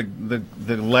probably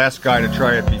the last guy to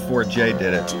try it before Jay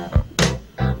did it.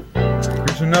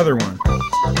 Here's another one.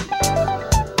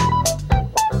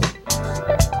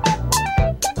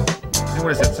 And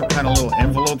what is that, some kind of little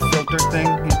envelope filter thing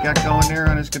he's got going there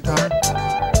on his guitar?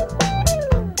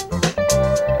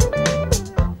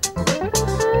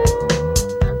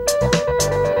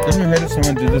 Didn't you hate if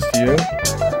someone did this to you?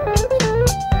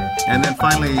 And then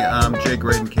finally, Jay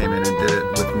Graydon came in and did it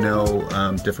with no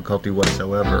difficulty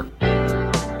whatsoever.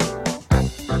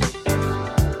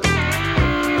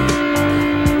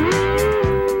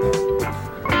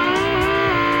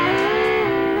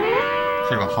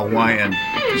 Sort of a Hawaiian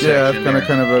Yeah, section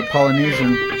kind of a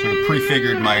Polynesian. Sort of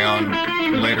prefigured my own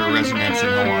later residence in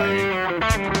Hawaii.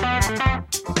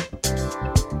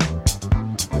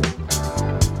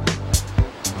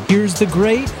 Here's the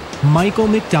great Michael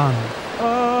McDonald.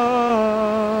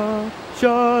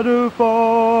 Shadow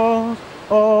falls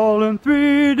all in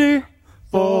 3D.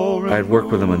 I'd worked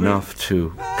with them enough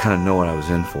to kind of know what I was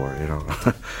in for, you know.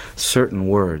 Certain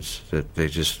words that they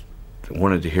just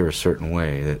wanted to hear a certain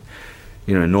way that,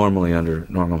 you know, normally under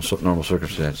normal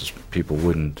circumstances, people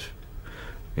wouldn't,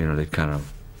 you know, they'd kind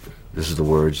of, this is the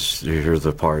words, here's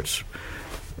the parts,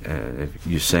 if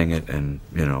you sing it, and,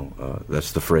 you know,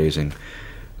 that's the phrasing.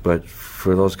 But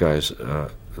for those guys,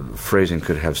 phrasing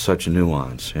could have such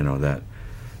nuance, you know, that,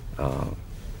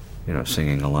 you know,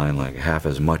 singing a line like half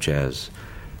as much as,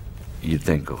 you'd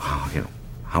think, oh, you know,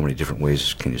 how many different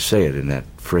ways can you say it in that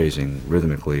phrasing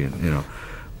rhythmically, and, you know,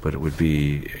 but it would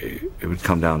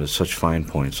come down to such fine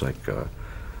points like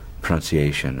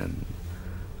pronunciation and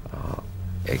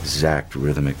exact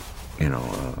rhythmic, you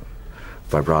know,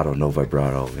 vibrato, no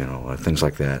vibrato, you know, things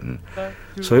like that, and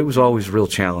so it was always real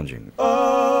challenging.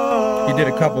 He did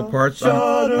a couple parts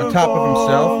on top of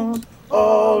himself.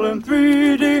 All in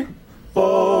 3D,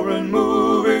 foreign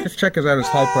movie. Let's check out his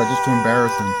high part just to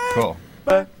embarrass him. Cool.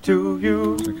 Back to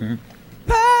you. Okay.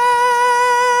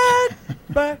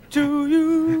 Back to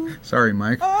you. Sorry,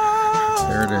 Mike.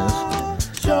 There it is.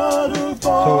 Shadow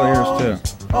Solo ears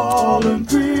too. all in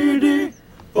 3D,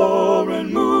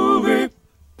 foreign movie.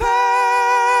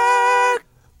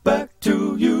 Back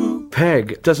to you.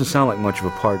 Peg doesn't sound like much of a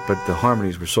part, but the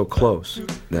harmonies were so close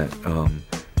that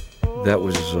that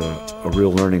was a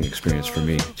real learning experience for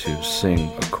me to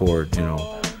sing a chord,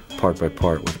 part by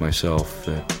part with myself.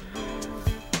 That,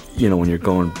 when you're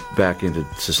going back into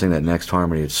to sing that next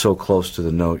harmony, it's so close to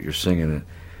the note you're singing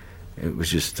it. It was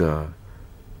just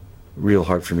real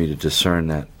hard for me to discern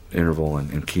that interval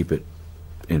and keep it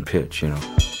in pitch,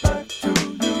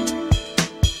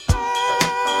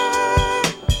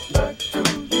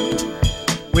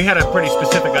 We had a pretty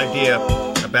specific idea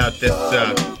about this,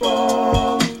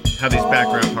 how these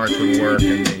background parts would work,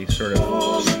 and the sort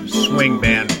of swing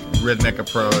band rhythmic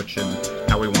approach, and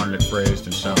how we wanted it phrased,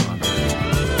 and so on.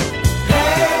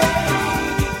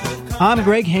 I'm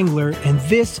Greg Hengler, and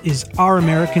this is Our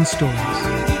American Stories.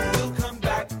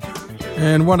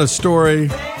 And what a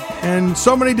story. And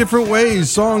so many different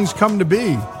ways songs come to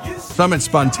be. Some it's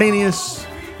spontaneous,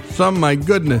 some, my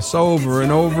goodness, over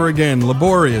and over again,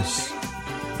 laborious,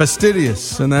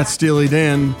 fastidious, and that's Steely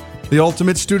Dan, the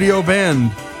ultimate studio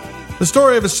band. The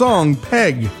story of a song,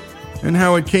 Peg, and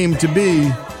how it came to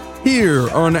be here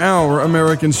on Our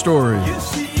American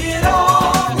Stories.